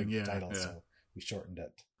whole thing, title, so we shortened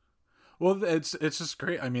it. Well, it's just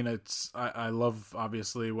great. I mean, I love,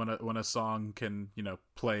 obviously, when a song can,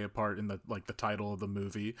 play a part in the title of the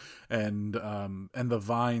movie, and the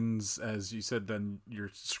Vines, as you said, then your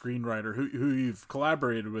screenwriter who you've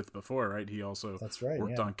collaborated with before, right? He also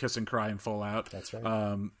worked on Kiss and Cry and Full Out. That's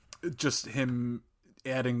right. Just him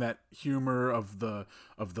adding that humor of the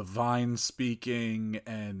vine speaking,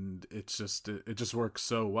 and it just works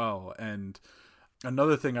so well. And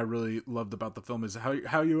another thing I really loved about the film is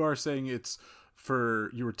how you are saying it's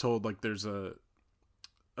you were told like there's a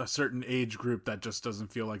certain age group that just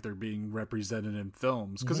doesn't feel like they're being represented in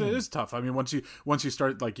films, because it is tough. I mean, once you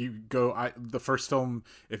start, like, you go, the first film,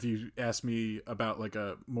 if you ask me about like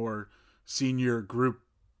a more senior group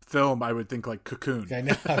film, I would think like Cocoon. I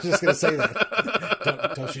know, I was just gonna say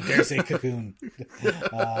that. don't you dare say Cocoon.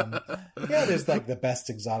 There's like The Best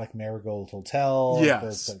Exotic Marigold Hotel.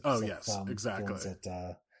 Yes. Exactly.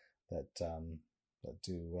 That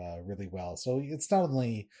do really well. So it's not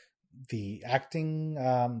only the acting,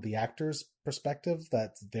 the actors' perspective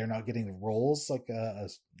that they're not getting the roles like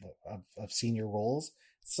of senior roles.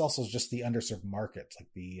 It's also just the underserved market, like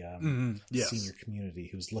the senior community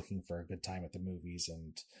who's looking for a good time at the movies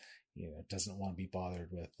and doesn't want to be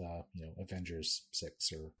bothered with Avengers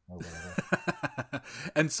 6 or whatever.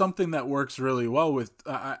 And something that works really well with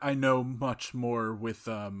I know much more with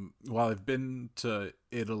while I've been to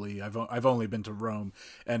Italy, I've only been to Rome,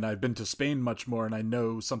 and I've been to Spain much more, and I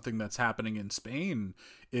know something that's happening in Spain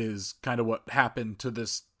is kind of what happened to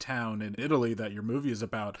this town in Italy that your movie is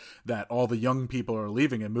about, that all the young people are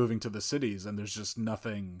leaving and moving to the cities, and there's just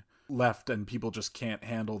nothing left, and people just can't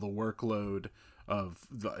handle the workload of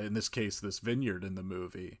in this case, this vineyard in the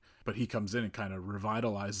movie. But he comes in and kind of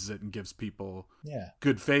revitalizes it and gives people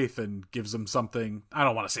good faith and gives them something. I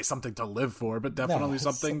don't want to say something to live for, but definitely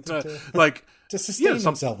something to like to sustain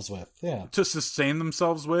themselves with. Yeah, to sustain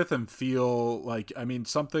themselves with and feel like. I mean,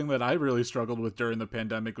 something that I really struggled with during the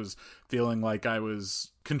pandemic was feeling like I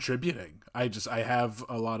was contributing. I have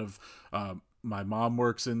a lot of. My mom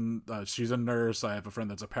works she's a nurse. I have a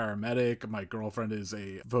friend that's a paramedic. My girlfriend is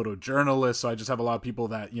a photojournalist. So I just have a lot of people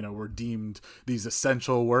that, were deemed these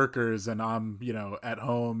essential workers, and I'm, at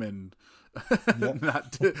home and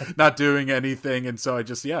not doing anything. And so I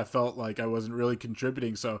just, felt like I wasn't really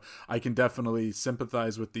contributing. So I can definitely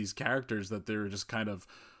sympathize with these characters that they're just kind of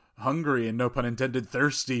hungry and, no pun intended,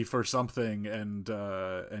 thirsty for something, and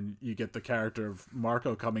you get the character of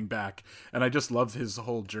Marco coming back, and I just love his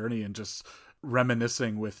whole journey and just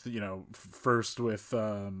reminiscing with first with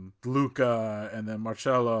Luca and then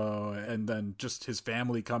Marcello and then just his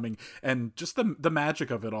family coming, and just the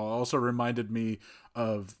magic of it all also reminded me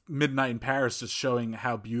of Midnight in Paris, just showing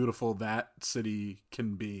how beautiful that city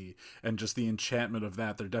can be and just the enchantment of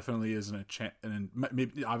that. There definitely is an enchantment,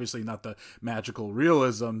 maybe obviously not the magical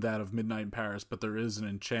realism that of Midnight in Paris, but there is an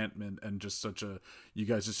enchantment, and just you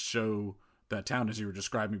guys just show that town, as you were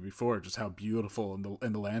describing before, just how beautiful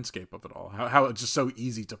in the landscape of it all, how it's just so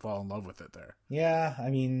easy to fall in love with it there. Yeah, I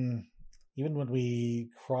mean, even when we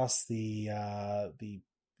crossed the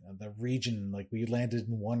region, like we landed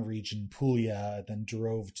in one region, Puglia, then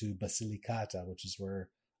drove to Basilicata, which is where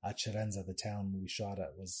Acerenza, the town we shot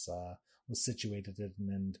at, was situated in,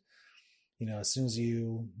 and as soon as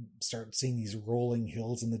you start seeing these rolling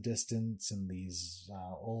hills in the distance and these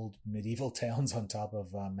old medieval towns on top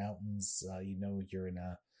of mountains, you're in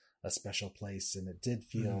a special place. And it did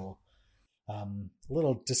feel a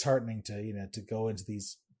little disheartening to go into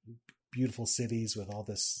these beautiful cities with all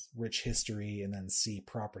this rich history and then see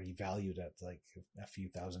property valued at like a few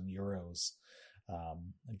 €1,000,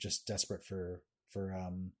 and just desperate for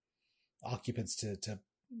occupants to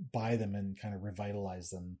buy them and kind of revitalize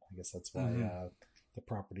them. I guess that's why the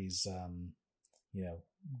property's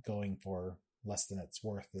going for less than it's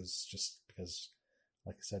worth, is just because,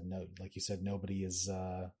 like you said, nobody is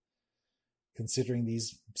considering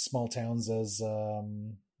these small towns as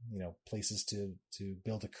places to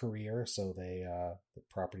build a career. So the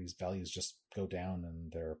property's values just go down, and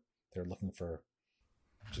they're looking for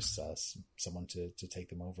just someone to take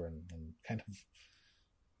them over and kind of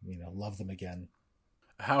love them again.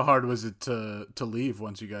 How hard was it to leave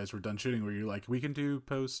once you guys were done shooting? Were you like, we can do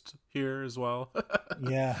post here as well?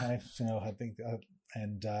 Yeah, I think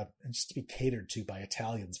and just to be catered to by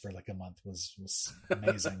Italians for like a month was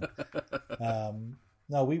amazing.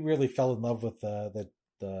 No, we really fell in love with the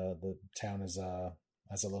town as a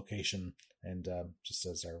location, and just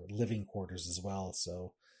as our living quarters as well.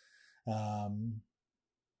 So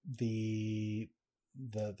the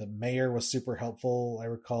mayor was super helpful. I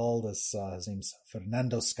recall this his name's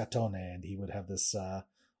Fernando Scatone, and he would have this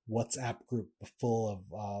WhatsApp group full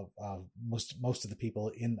of most of the people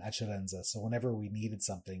in Acerenza. So whenever we needed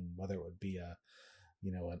something, whether it would be a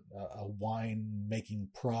wine making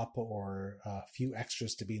prop or a few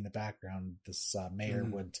extras to be in the background, this mayor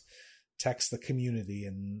would text the community,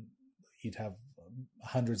 and you'd have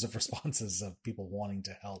hundreds of responses of people wanting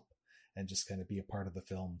to help and just kind of be a part of the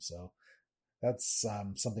film. So that's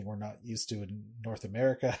something we're not used to in North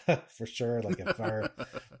America for sure. Like if our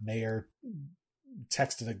mayor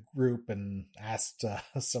texted a group and asked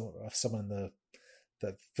if someone in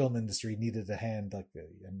the film industry needed a hand, like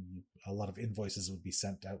a lot of invoices would be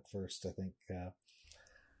sent out first, I think.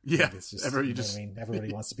 Yeah, it's just,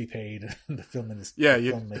 everybody wants to be paid. The film industry,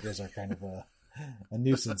 filmmakers are kind of a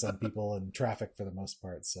nuisance on people and traffic for the most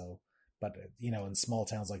part. So, but in small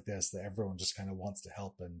towns like this, everyone just kind of wants to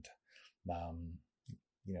help, and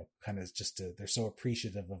kind of just they're so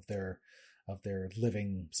appreciative of their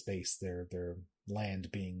living space, their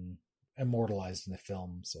land being immortalized in the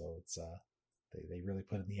film. So it's they really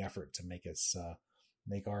put in the effort to make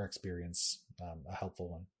our experience a helpful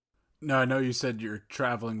one. Now, I know you said your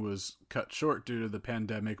traveling was cut short due to the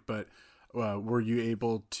pandemic, but were you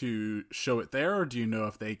able to show it there, or do you know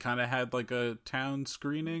if they kind of had like a town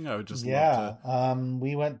screening? I would just love to...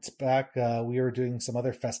 we went back. We were doing some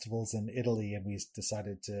other festivals in Italy, and we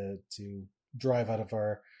decided to drive out of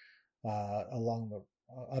our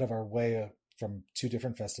way from two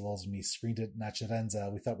different festivals, and we screened it in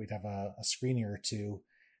Acerenza. We thought we'd have a screening or two,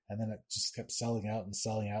 and then it just kept selling out, and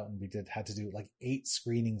we had to do like 8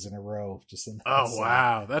 screenings in a row just in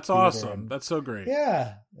wow, that's theater. awesome. And that's so great.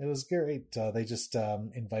 Yeah, it was great. They just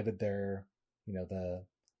invited their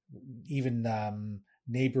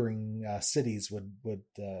neighboring cities would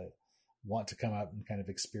want to come out and kind of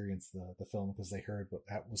experience the film, because they heard what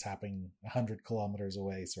was happening 100 kilometers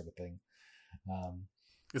away, sort of thing.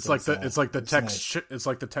 It's like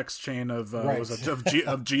the text chain of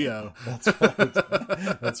of Geo. That's right.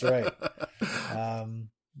 That's right.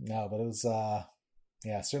 No, but it was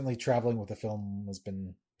certainly traveling with the film has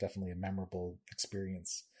been definitely a memorable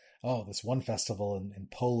experience. Oh, this one festival in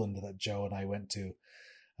Poland that Joe and I went to.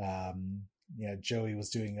 Joey was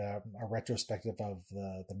doing a retrospective of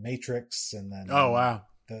the Matrix, and then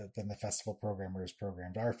then the festival programmers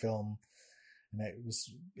programmed our film. And it was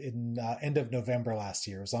in end of November last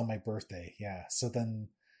year. It was on my birthday. Yeah. So then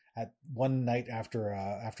at one night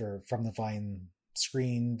after From the Vine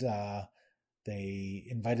screened, we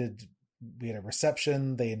had a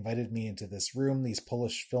reception. They invited me into this room, these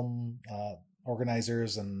Polish film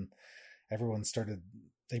organizers, and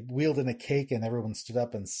they wheeled in a cake, and everyone stood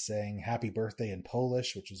up and sang happy birthday in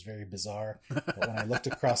Polish, which was very bizarre. But when I looked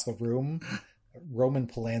across the room, Roman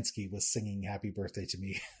Polanski was singing happy birthday to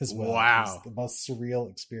me as well. Wow. It was the most surreal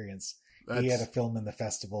experience. He had a film in the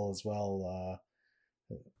festival as well.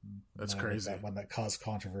 That's crazy. That one that caused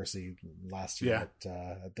controversy last year at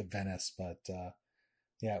the Venice. But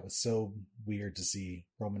it was so weird to see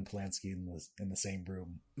Roman Polanski in the same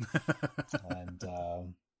room. And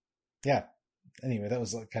anyway, that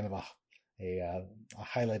was kind of a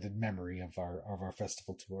highlighted memory of our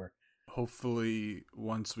festival tour. Hopefully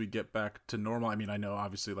once we get back to normal, I mean, I know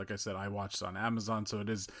obviously, like I said, I watched on Amazon, so it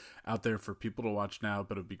is out there for people to watch now,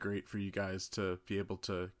 but it'd be great for you guys to be able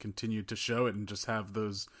to continue to show it and just have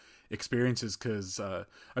those experiences. Cause,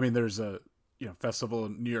 there's a, festival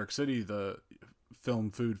in New York City, the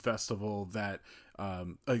Film Food Festival that,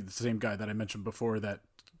 the same guy that I mentioned before that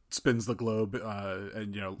spins the globe,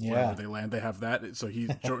 and, wherever they land, they have that. So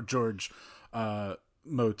George,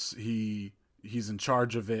 Motes, he's in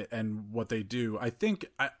charge of it and what they do. I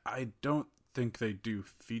don't think they do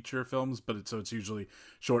feature films, but it's usually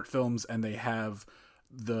short films, and they have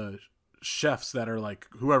the chefs that are like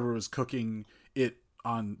whoever was cooking it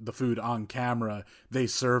on the food on camera, they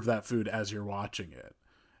serve that food as you're watching it.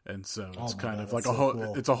 And so it's kind of like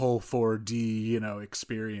cool. It's a whole 4D,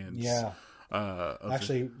 experience. Yeah.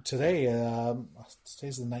 Actually, today's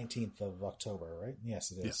the 19th of October, right?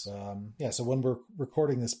 Yes, it is. Yes. So when we're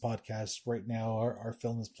recording this podcast right now, our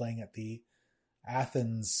film is playing at the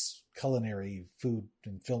Athens Culinary Food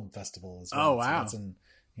and Film Festival as well. Oh, wow. So it's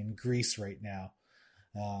in Greece right now.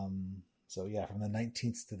 From the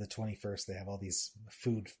 19th to the 21st, they have all these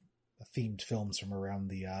food themed films from around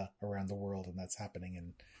the world, and that's happening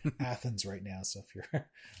in Athens right now. So if you're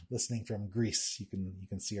listening from Greece, you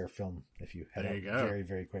can see our film if you head out very,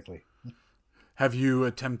 very quickly. Have you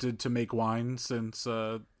attempted to make wine since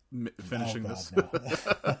finishing this? No.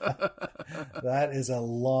 That is a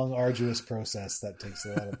long, arduous process that takes a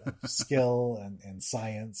lot of skill and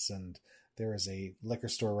science, and there is a liquor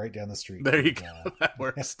store right down the street. There you go. That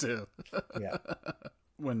works too. Yeah.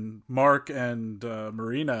 When Mark and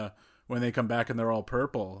Marina, when they come back and they're all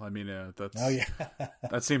purple, I mean, that's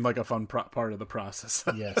that seemed like a fun part of the process.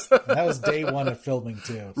 Yes, that was day one of filming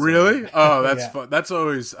too. So. Really? Oh, that's fun. That's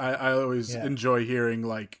always I always enjoy hearing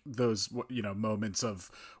like those moments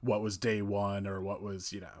of what was day one or what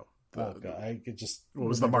was God, I could just what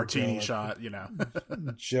was the martini shot?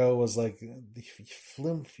 Joe was like,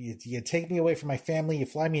 you take me away from my family, you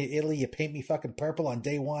fly me to Italy, you paint me fucking purple on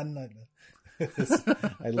day one.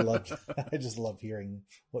 I just love hearing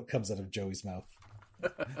what comes out of Joey's mouth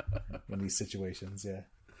in these situations. Yeah.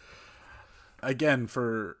 Again,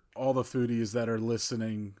 for all the foodies that are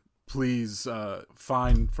listening, please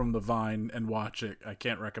find From the Vine and watch it. I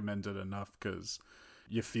can't recommend it enough because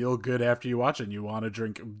you feel good after you watch it and you want to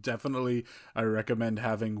drink. Definitely, I recommend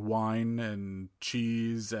having wine and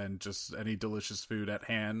cheese and just any delicious food at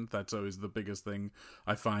hand. That's always the biggest thing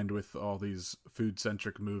I find with all these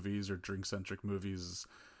food-centric movies or drink-centric movies.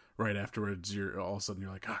 Right afterwards, you're all of a sudden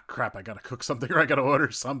you're like, crap, I gotta cook something or I gotta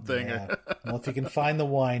order something. Yeah. Well, if you can find the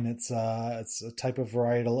wine, it's a type of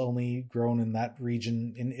varietal only grown in that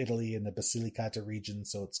region in Italy, in the Basilicata region.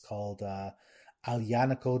 So it's called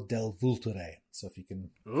Aglianico del Vulture. So if you can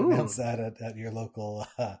pronounce that at your local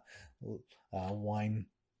wine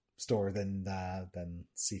store, then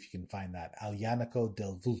see if you can find that Aglianico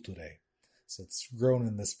del Vulture. So it's grown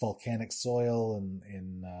in this volcanic soil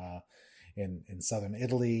in southern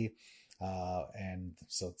Italy, and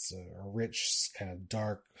so it's a rich kind of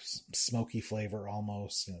dark, smoky flavor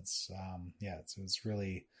almost. And it's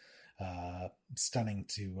really stunning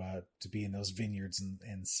to be in those vineyards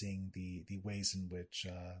and seeing the ways in which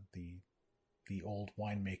the old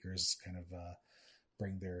winemakers kind of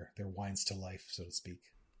bring their wines to life, so to speak.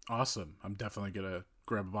 Awesome! I'm definitely gonna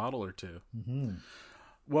grab a bottle or two. Mm-hmm.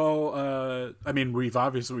 Well, I mean, we've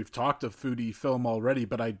talked a foodie film already,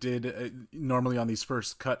 but I did normally on these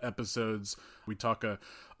first cut episodes we talk a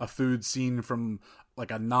food scene from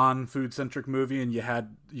like a non-food centric movie, and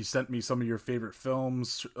you sent me some of your favorite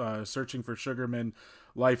films, Searching for Sugarman,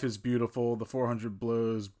 Life is Beautiful, The 400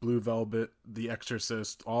 Blows, Blue Velvet, The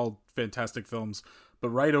Exorcist, all fantastic films. But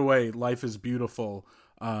right away, Life is Beautiful.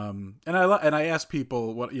 And I asked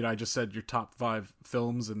people what, I just said your top 5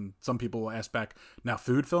 films, and some people will ask back, now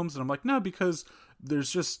food films? And I'm like, no, because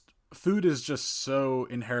food is just so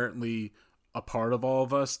inherently a part of all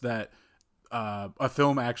of us that a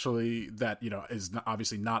film actually that, is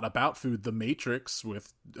obviously not about food, The Matrix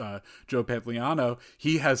with Joe Pantoliano,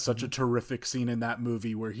 he has such a terrific scene in that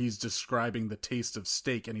movie where he's describing the taste of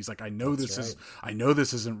steak, and he's like, I know this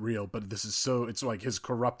isn't real, but this is so, it's like his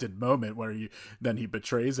corrupted moment where then he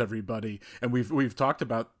betrays everybody. And we've talked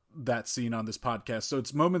about that scene on this podcast. So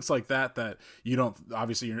it's moments like that you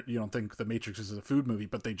don't think The Matrix is a food movie,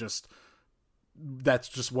 but that's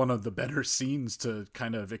just one of the better scenes to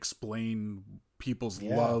kind of explain people's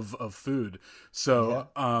love of food. So,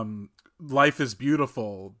 Life is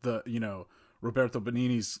Beautiful. Roberto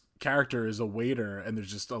Benigni's character is a waiter, and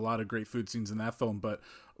there's just a lot of great food scenes in that film. But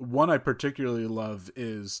one I particularly love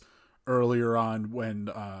is earlier on when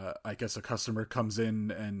I guess a customer comes in,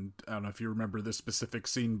 and I don't know if you remember this specific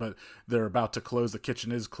scene, but they're about to close, the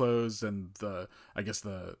kitchen is closed, and the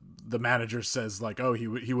manager says like, oh, he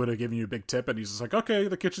would have given you a big tip, and he's just like, okay,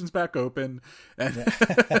 the kitchen's back open. And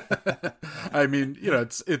I mean,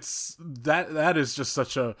 it's that is just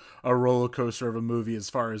such a roller coaster of a movie as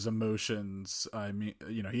far as emotions. I mean,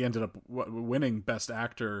 he ended up winning Best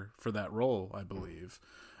Actor for that role, I believe.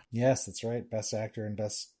 Yes, that's right. Best Actor and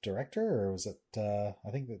Best Director, or was it?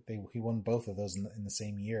 I think that he won both of those in the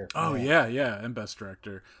same year. Oh yeah, and Best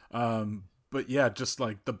Director. But yeah, just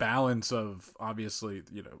like the balance of, obviously,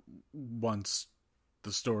 once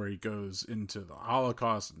the story goes into the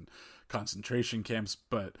Holocaust and concentration camps,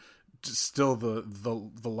 but just still the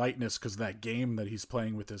lightness because of that game that he's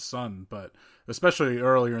playing with his son. But especially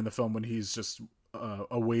earlier in the film when he's just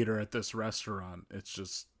a waiter at this restaurant, it's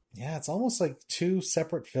just. Yeah, it's almost like 2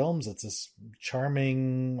 separate films. It's this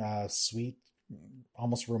charming, sweet,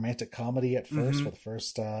 almost romantic comedy at first, for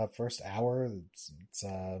the first hour. It's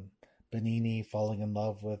Benigni falling in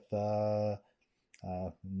love with the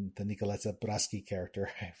Nicoletta Braschi character.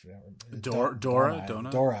 Dora, Dora,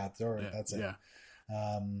 yeah, that's it. Yeah.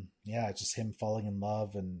 Yeah, just him falling in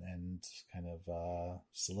love and kind of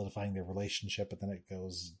solidifying their relationship, but then it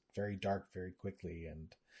goes very dark very quickly. And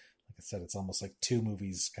like I said, it's almost like two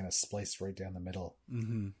movies kind of spliced right down the middle.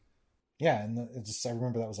 Mm-hmm. Yeah, and I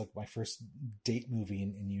remember that was like my first date movie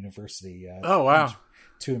in university. Oh, wow.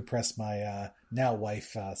 To impress my now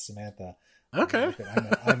wife, Samantha. Okay.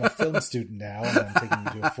 I'm a film student now, and I'm taking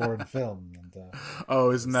you to a foreign film. And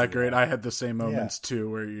oh, isn't that great? I had the same moments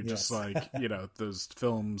too, where you're just Yes. like, those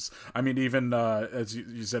films. I mean, even as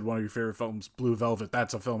you said, one of your favorite films, Blue Velvet.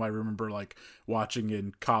 That's a film I remember like watching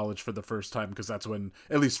in college for the first time, because that's when,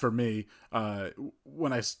 at least for me,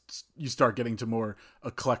 when you start getting to more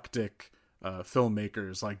eclectic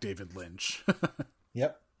filmmakers like David Lynch.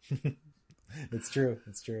 Yep. It's true.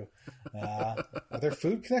 Are there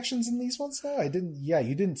food connections in these ones though? I didn't. Yeah,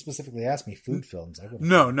 you didn't specifically ask me food films. I would've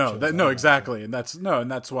No, chose that exactly, and that's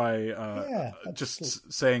why that's just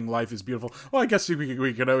cool. saying life is beautiful. Well, I guess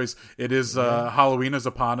we could always. It is Halloween is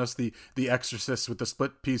upon us. The Exorcist with the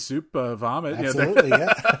split pea soup vomit. Absolutely,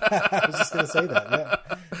 yeah. I was just going to say that.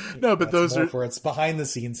 Yeah. No, but That's those more are for its behind the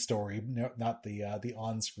scenes story, not the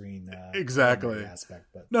on screen exactly aspect.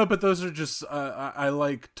 But no, but those are just I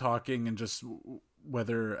like talking, and just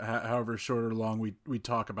whether however short or long we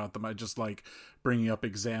talk about them, I just like bringing up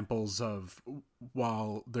examples of,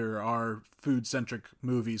 while there are food centric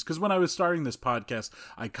movies, because when I was starting this podcast,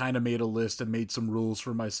 I kind of made a list and made some rules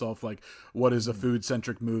for myself, like what is a food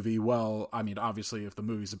centric movie. Well, I mean, obviously if the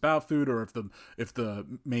movie's about food, or if the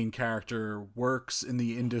main character works in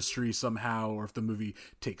the industry somehow, or if the movie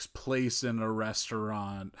takes place in a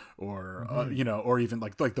restaurant, or or even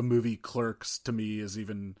like the movie Clerks, to me is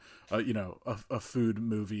even a food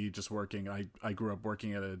movie. Just working, I grew up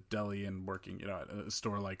working at a deli and working at a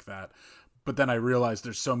store like that. But then I realized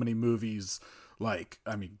there's so many movies, like,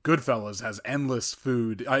 I mean, Goodfellas has endless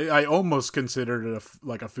food. I almost considered it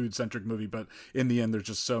like a food centric movie, but in the end, there's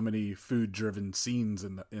just so many food driven scenes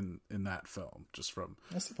in that film, just from,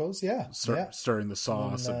 I suppose, yeah, stirring the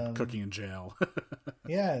sauce And, and cooking in jail.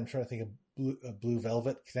 yeah. I'm trying to think of Blue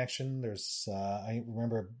Velvet connection. There's I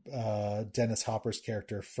remember Dennis Hopper's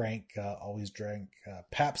character Frank always drank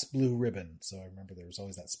Pabst Blue Ribbon, so I remember there was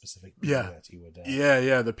always that specific beer that he would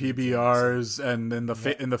the PBRs, and then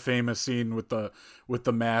in the famous scene with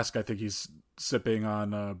the mask, I think he's sipping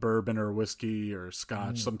on bourbon or whiskey or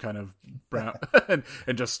scotch, some kind of brown,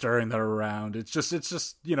 and just stirring that around. It's just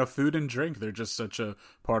food and drink, they're just such a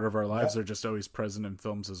part of our lives. They're just always present in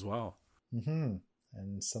films as well. Mm-hmm.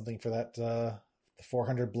 And something for that, the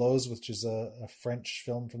 400 Blows, which is a French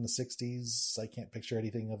film from the 60s. I can't picture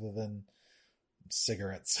anything other than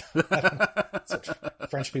cigarettes.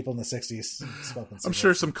 French people in the 60s smoking cigarettes. I'm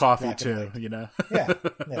sure some coffee too, Yeah.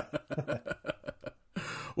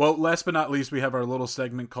 Well, last but not least, we have our little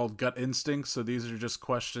segment called Gut Instincts. So these are just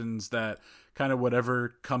questions that kind of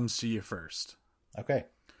whatever comes to you first. Okay.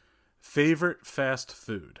 Favorite fast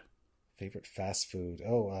food? Favorite fast food?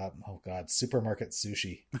 Oh God, supermarket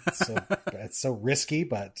sushi. It's so risky,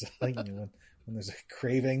 but when there's a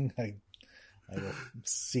craving, I will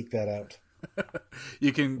seek that out.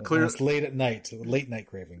 You can clearly, it's late night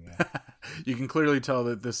craving. Yeah. You can clearly tell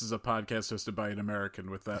that this is a podcast hosted by an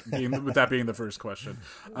American, with that being the first question.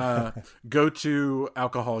 Go to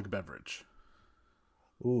alcoholic beverage.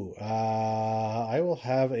 Ooh, I will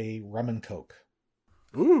have a rum and coke.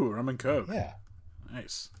 Ooh, rum and coke. Yeah,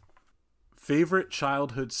 nice. Favorite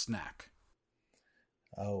childhood snack?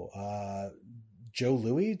 Oh, Joe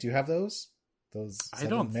Louis. Do you have those? I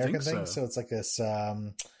don't American think things. so. So it's like this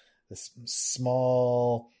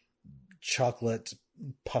small chocolate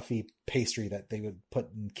puffy pastry that they would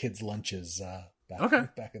put in kids' lunches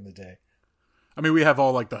back in the day. I mean, we have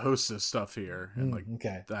all like the Hostess stuff here, and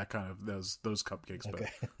that kind of those cupcakes. Okay.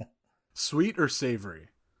 But sweet or savory?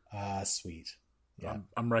 Sweet. Yeah.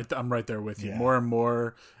 I'm right there with you. Yeah. More and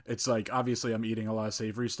more, it's like, obviously I'm eating a lot of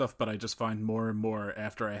savory stuff, but I just find more and more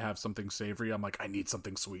after I have something savory, I'm like, I need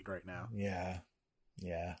something sweet right now. Yeah.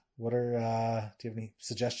 What are do you have any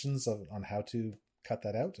suggestions on how to cut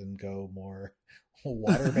that out and go more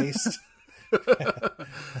water based?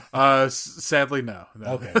 Sadly, no.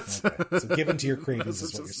 Okay. So given to your cravings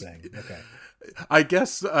is what you're saying. Okay. I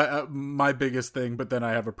guess my biggest thing, but then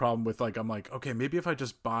I have a problem with, like, I'm like, okay, maybe if I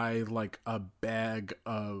just buy like a bag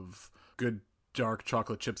of good dark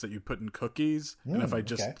chocolate chips that you put in cookies, and if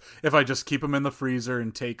I just keep them in the freezer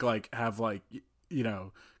and have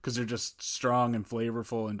because they're just strong and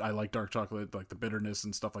flavorful, and I like dark chocolate, like the bitterness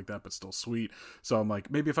and stuff like that, but still sweet. So I'm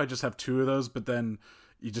like, maybe if I just have 2 of those, but then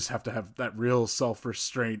you just have to have that real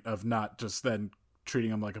self-restraint of not just then treating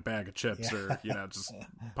them like a bag of chips, Yeah. or just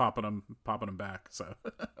popping them back. So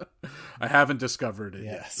I haven't discovered it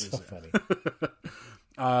Yeah, yet. so funny.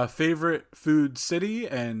 Favorite food city,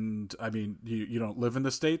 and I mean, you don't live in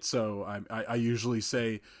the States, so I usually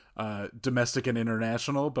say domestic and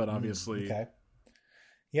international, but obviously, Okay.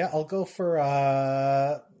 Yeah, I'll go for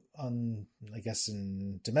I guess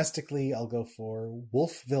domestically, I'll go for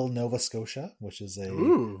Wolfville, Nova Scotia, which is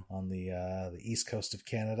ooh, on the east coast of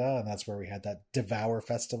Canada, and that's where we had that Devour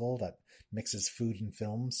Festival that mixes food and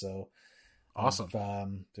film. So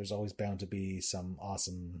awesome. there's always bound to be some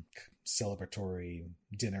awesome celebratory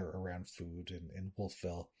dinner around food in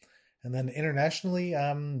Wolfville. And then internationally,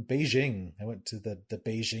 Beijing. I went to the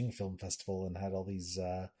Beijing Film Festival and had all these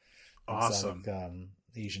Awesome. exotic,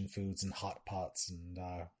 Asian foods and hot pots and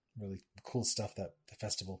really cool stuff that the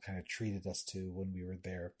festival kind of treated us to when we were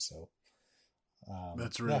there. So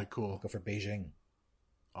That's really I'll cool. go for Beijing.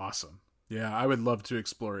 Awesome. Yeah, I would love to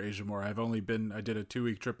explore Asia more. I did a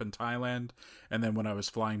 2-week trip in Thailand, and then when I was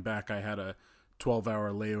flying back, I had a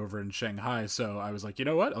 12-hour layover in Shanghai. So I was like, you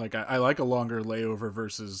know what? Like, I like a longer layover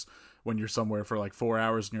versus when you're somewhere for like 4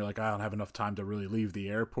 hours and you're like, I don't have enough time to really leave the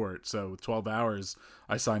airport. So with 12 hours,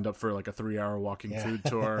 I signed up for like a 3-hour walking food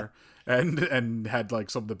tour and had like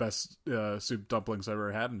some of the best soup dumplings I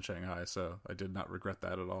ever had in Shanghai. So I did not regret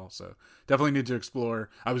that at all. So definitely need to explore.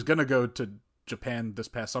 I was going to go to Japan this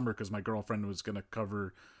past summer because my girlfriend was going to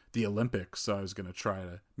cover the Olympics. So I was going to try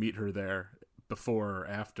to meet her there before or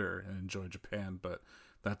after and enjoy Japan. But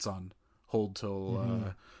that's on hold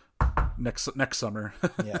till next summer.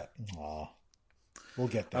 Yeah. We'll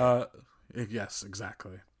get there. Yes,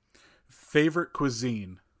 exactly. Favorite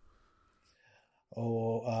cuisine?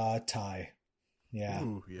 Thai. Yeah.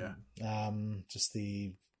 Ooh, yeah. Just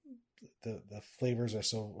the flavors are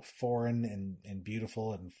so foreign and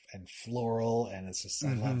beautiful and floral, and it's just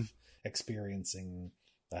I love experiencing,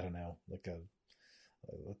 I don't know, like a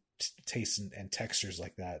taste and textures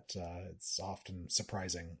like that. It's often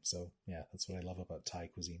surprising. So yeah, that's what I love about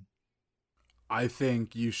Thai cuisine. I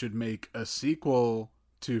think you should make a sequel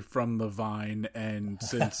to From the Vine, and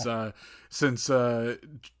since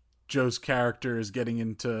Joe's character is getting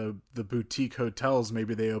into the boutique hotels,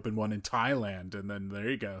 maybe they open one in Thailand, and then there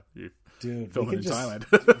you go. Dude, Film we it can in just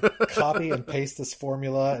Thailand. copy and paste this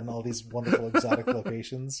formula and all these wonderful exotic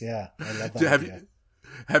locations. Yeah, I love that idea.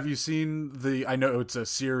 Have you seen I know it's a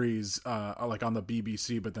series like on the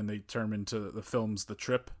BBC, but then they turn into the films The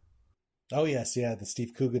Trip? Oh yes, yeah, the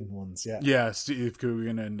Steve Coogan ones, yeah. Yeah, Steve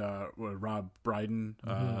Coogan and Rob Brydon.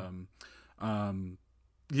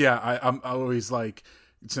 Yeah, I'm always like,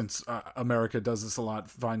 since America does this a lot,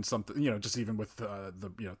 find something, just even with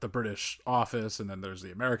the British Office, and then there's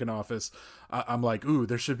the American Office. I'm like, ooh,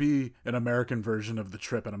 there should be an American version of The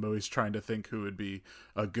Trip, and I'm always trying to think who would be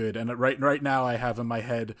a good. And right now, I have in my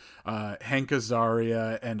head Hank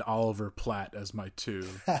Azaria and Oliver Platt as my two.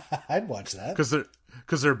 I'd watch that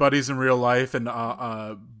Because they're buddies in real life, and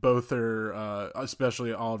both are,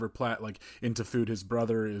 especially Oliver Platt, like into food. His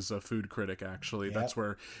brother is a food critic. Actually, Yep.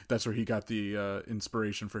 that's where he got the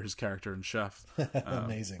inspiration for his character in Chef.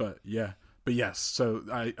 Amazing. But yes.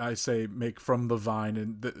 So I say make From the Vine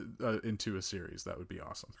into a series. That would be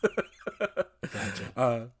awesome.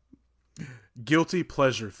 Gotcha. Guilty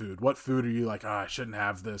pleasure food. What food are you like? I shouldn't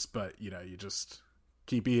have this, but you just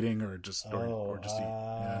keep eating, or just eat.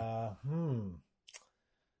 Yeah.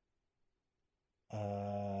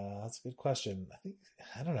 That's a good question.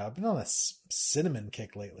 I don't know. I've been on a cinnamon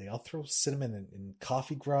kick lately. I'll throw cinnamon in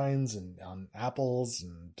coffee grinds and on apples,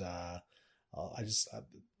 and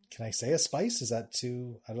can I say a spice? Is that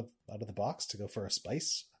too out of the box to go for a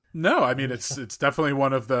spice? No, I mean it's definitely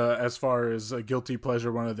one of the, as far as a guilty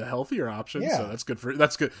pleasure, one of the healthier options. Yeah. So that's good for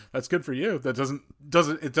you. That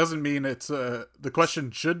doesn't mean it's the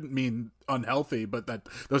question shouldn't mean unhealthy, but that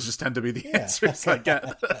those just tend to be the answers I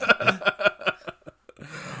get.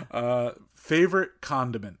 Favorite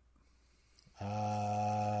condiment?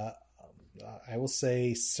 I will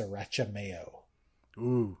say sriracha mayo.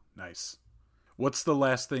 Ooh, nice. What's the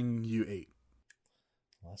last thing you ate?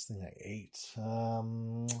 Last thing I ate.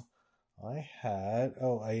 I had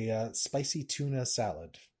a spicy tuna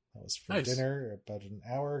salad. That was for dinner about an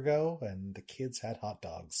hour ago, and the kids had hot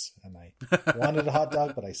dogs, and I wanted a hot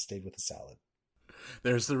dog, but I stayed with the salad.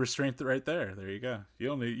 There's the restraint right there. There you go. You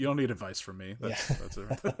don't need advice from me. That's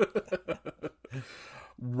it.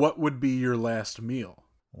 What would be your last meal?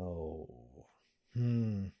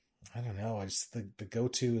 I don't know. I just the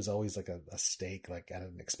go-to is always like a steak, like at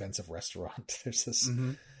an expensive restaurant. There's this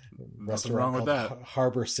Nothing wrong with that.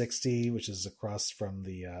 Harbor 60, which is across from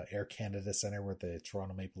the Air Canada Center where the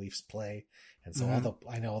Toronto Maple Leafs play. And so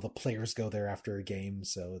I know all the players go there after a game.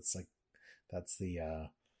 So it's like, that's the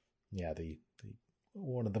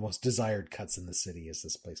one of the most desired cuts in the city is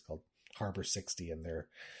this place called Harbor 60 and their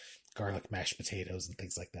garlic mashed potatoes and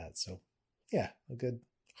things like that. So yeah, a good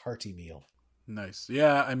hearty meal. Nice.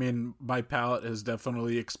 Yeah, I mean, my palate has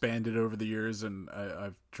definitely expanded over the years, and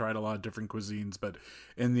I've tried a lot of different cuisines, but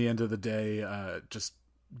in the end of the day, just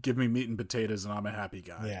give me meat and potatoes and I'm a happy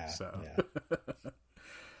guy. Yeah, so. Yeah.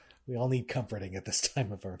 We all need comforting at this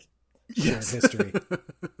time of our yes. history.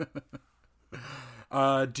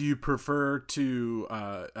 Do you prefer to,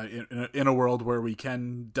 in a world where we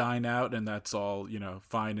can dine out and that's all,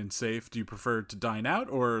 fine and safe, do you prefer to dine out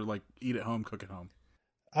or like eat at home, cook at home?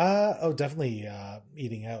 Definitely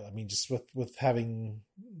eating out. I mean, just with having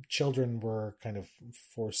children, we're kind of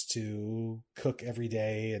forced to cook every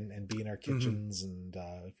day and be in our kitchens. And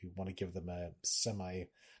if you want to give them a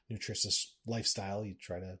semi-nutritious lifestyle, you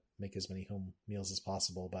try to make as many home meals as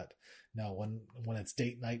possible. But no, when it's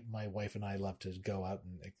date night, my wife and I love to go out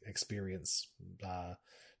and experience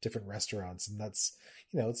different restaurants, and that's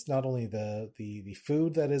it's not only the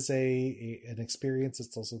food that is an experience;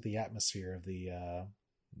 it's also the atmosphere of the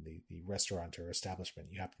restaurant or establishment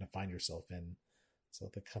you happen to find yourself in. So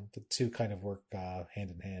the two kind of work hand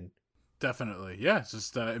in hand. Definitely. Yeah. It's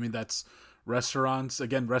just, that's restaurants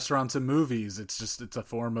and movies. It's a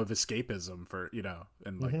form of escapism for,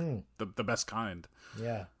 and like the best kind.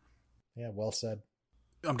 Yeah. Yeah. Well said.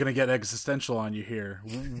 I'm going to get existential on you here.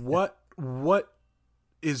 What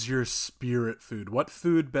is your spirit food? What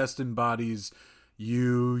food best embodies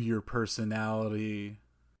you, your personality?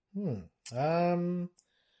 I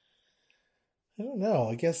don't know.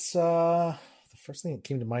 I guess the first thing that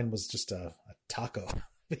came to mind was just a taco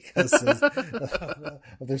because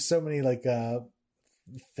there's so many like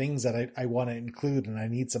things that I want to include, and I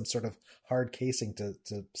need some sort of hard casing to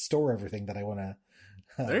store everything that I want to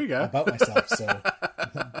there you go. about myself. So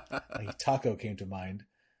a taco came to mind.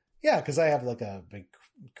 Yeah, because I have like a big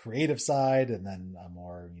creative side and then a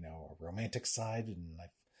more a romantic side, and I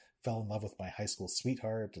fell in love with my high school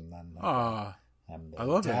sweetheart, and then I'm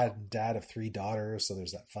the dad of 3 daughters, so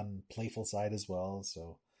there's that fun, playful side as well.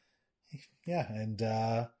 So, yeah, and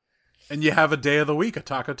you have a day of the week, a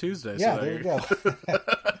Taco Tuesday. Yeah, so there you go.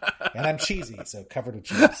 And I'm cheesy, so covered with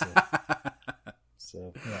cheese.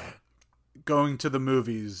 So yeah. Going to the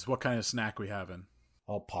movies, what kind of snack we having?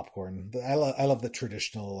 Oh, popcorn. I love the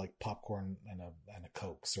traditional like popcorn and a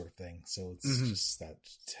Coke sort of thing. So it's just that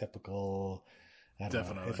typical. I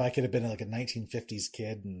don't know. If I could have been like a 1950s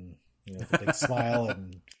kid and with a big smile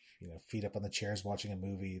and feet up on the chairs watching a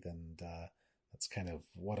movie, then that's kind of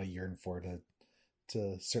what I yearn for.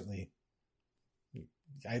 To certainly,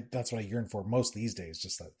 that's what I yearn for most these days.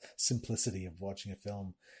 Just that simplicity of watching a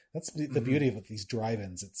film. That's the beauty of these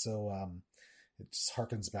drive-ins. It's so it just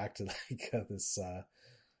harkens back to like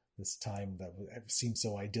this time that seems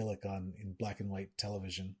so idyllic in black and white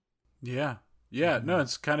television. Yeah. No,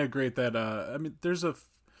 it's kind of great that there's a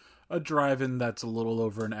drive-in that's a little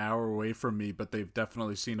over an hour away from me, but they've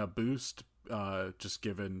definitely seen a boost, just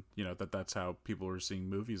given that's how people were seeing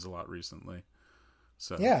movies a lot recently.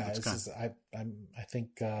 So yeah, I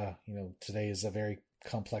think today is a very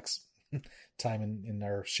complex time in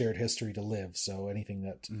our shared history to live. So anything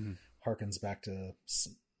that harkens back to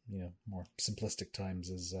more simplistic times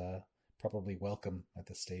is probably welcome at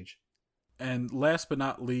this stage. And last but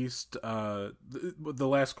not least, the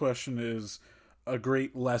last question is a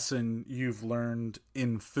great lesson you've learned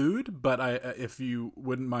in food, but if you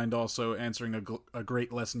wouldn't mind also answering a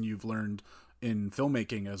great lesson you've learned in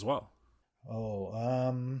filmmaking as well.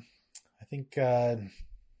 I think I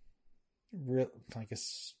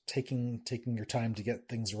guess taking your time to get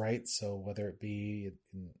things right. So whether it be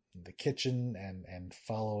in the kitchen and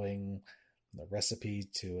following the recipe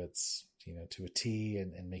to its to a T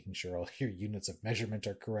and making sure all your units of measurement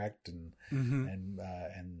are correct and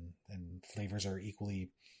flavors are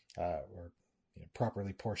equally or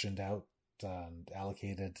properly portioned out and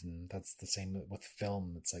allocated. And that's the same with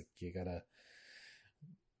film. It's like you gotta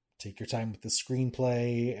take your time with the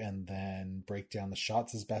screenplay and then break down the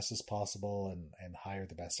shots as best as possible and hire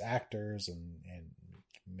the best actors and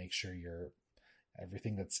make sure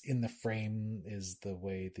everything that's in the frame is the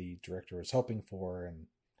way the director is hoping for, and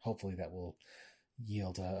hopefully that will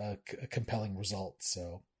yield a compelling result.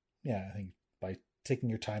 So yeah, I think by taking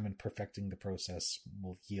your time and perfecting the process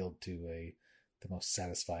will yield to the most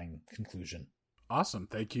satisfying conclusion. Awesome.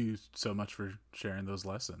 Thank you so much for sharing those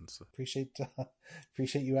lessons. Appreciate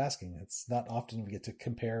you asking. It's not often we get to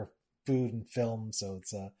compare food and film. So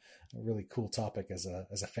it's a really cool topic as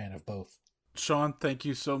a fan of both. Sean, thank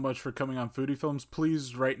you so much for coming on Foodie Films.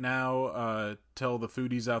 Please, right now, tell the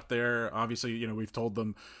foodies out there. Obviously, we've told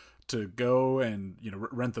them to go and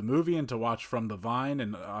rent the movie and to watch From the Vine,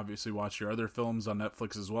 and obviously watch your other films on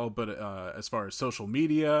Netflix as well. But as far as social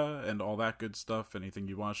media and all that good stuff, anything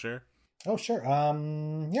you want to share? Oh, sure.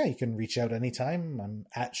 Yeah, you can reach out anytime. I'm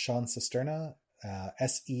at Sean Cisterna,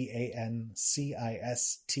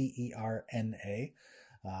 SeanCisterna.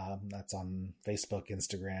 That's on Facebook,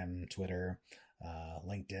 Instagram, Twitter,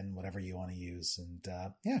 LinkedIn, whatever you want to use. And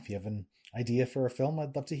yeah, if you have an idea for a film,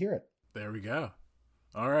 I'd love to hear it. There we go.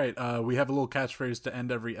 All right. We have a little catchphrase to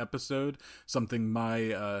end every episode, something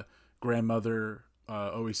my grandmother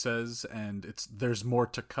always says, and it's "there's more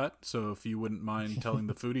to cut." So if you wouldn't mind telling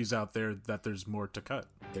the foodies out there that there's more to cut.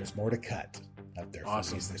 There's more to cut out there.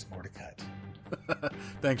 Awesome. Foodies, there's more to cut.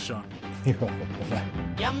 Thanks, Sean. You're welcome. Bye-bye.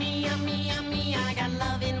 Yummy, yummy, yummy, I got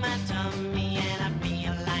love in my tummy and I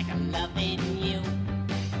feel like I'm loving you.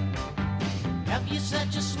 Love you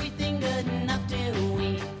such a sweet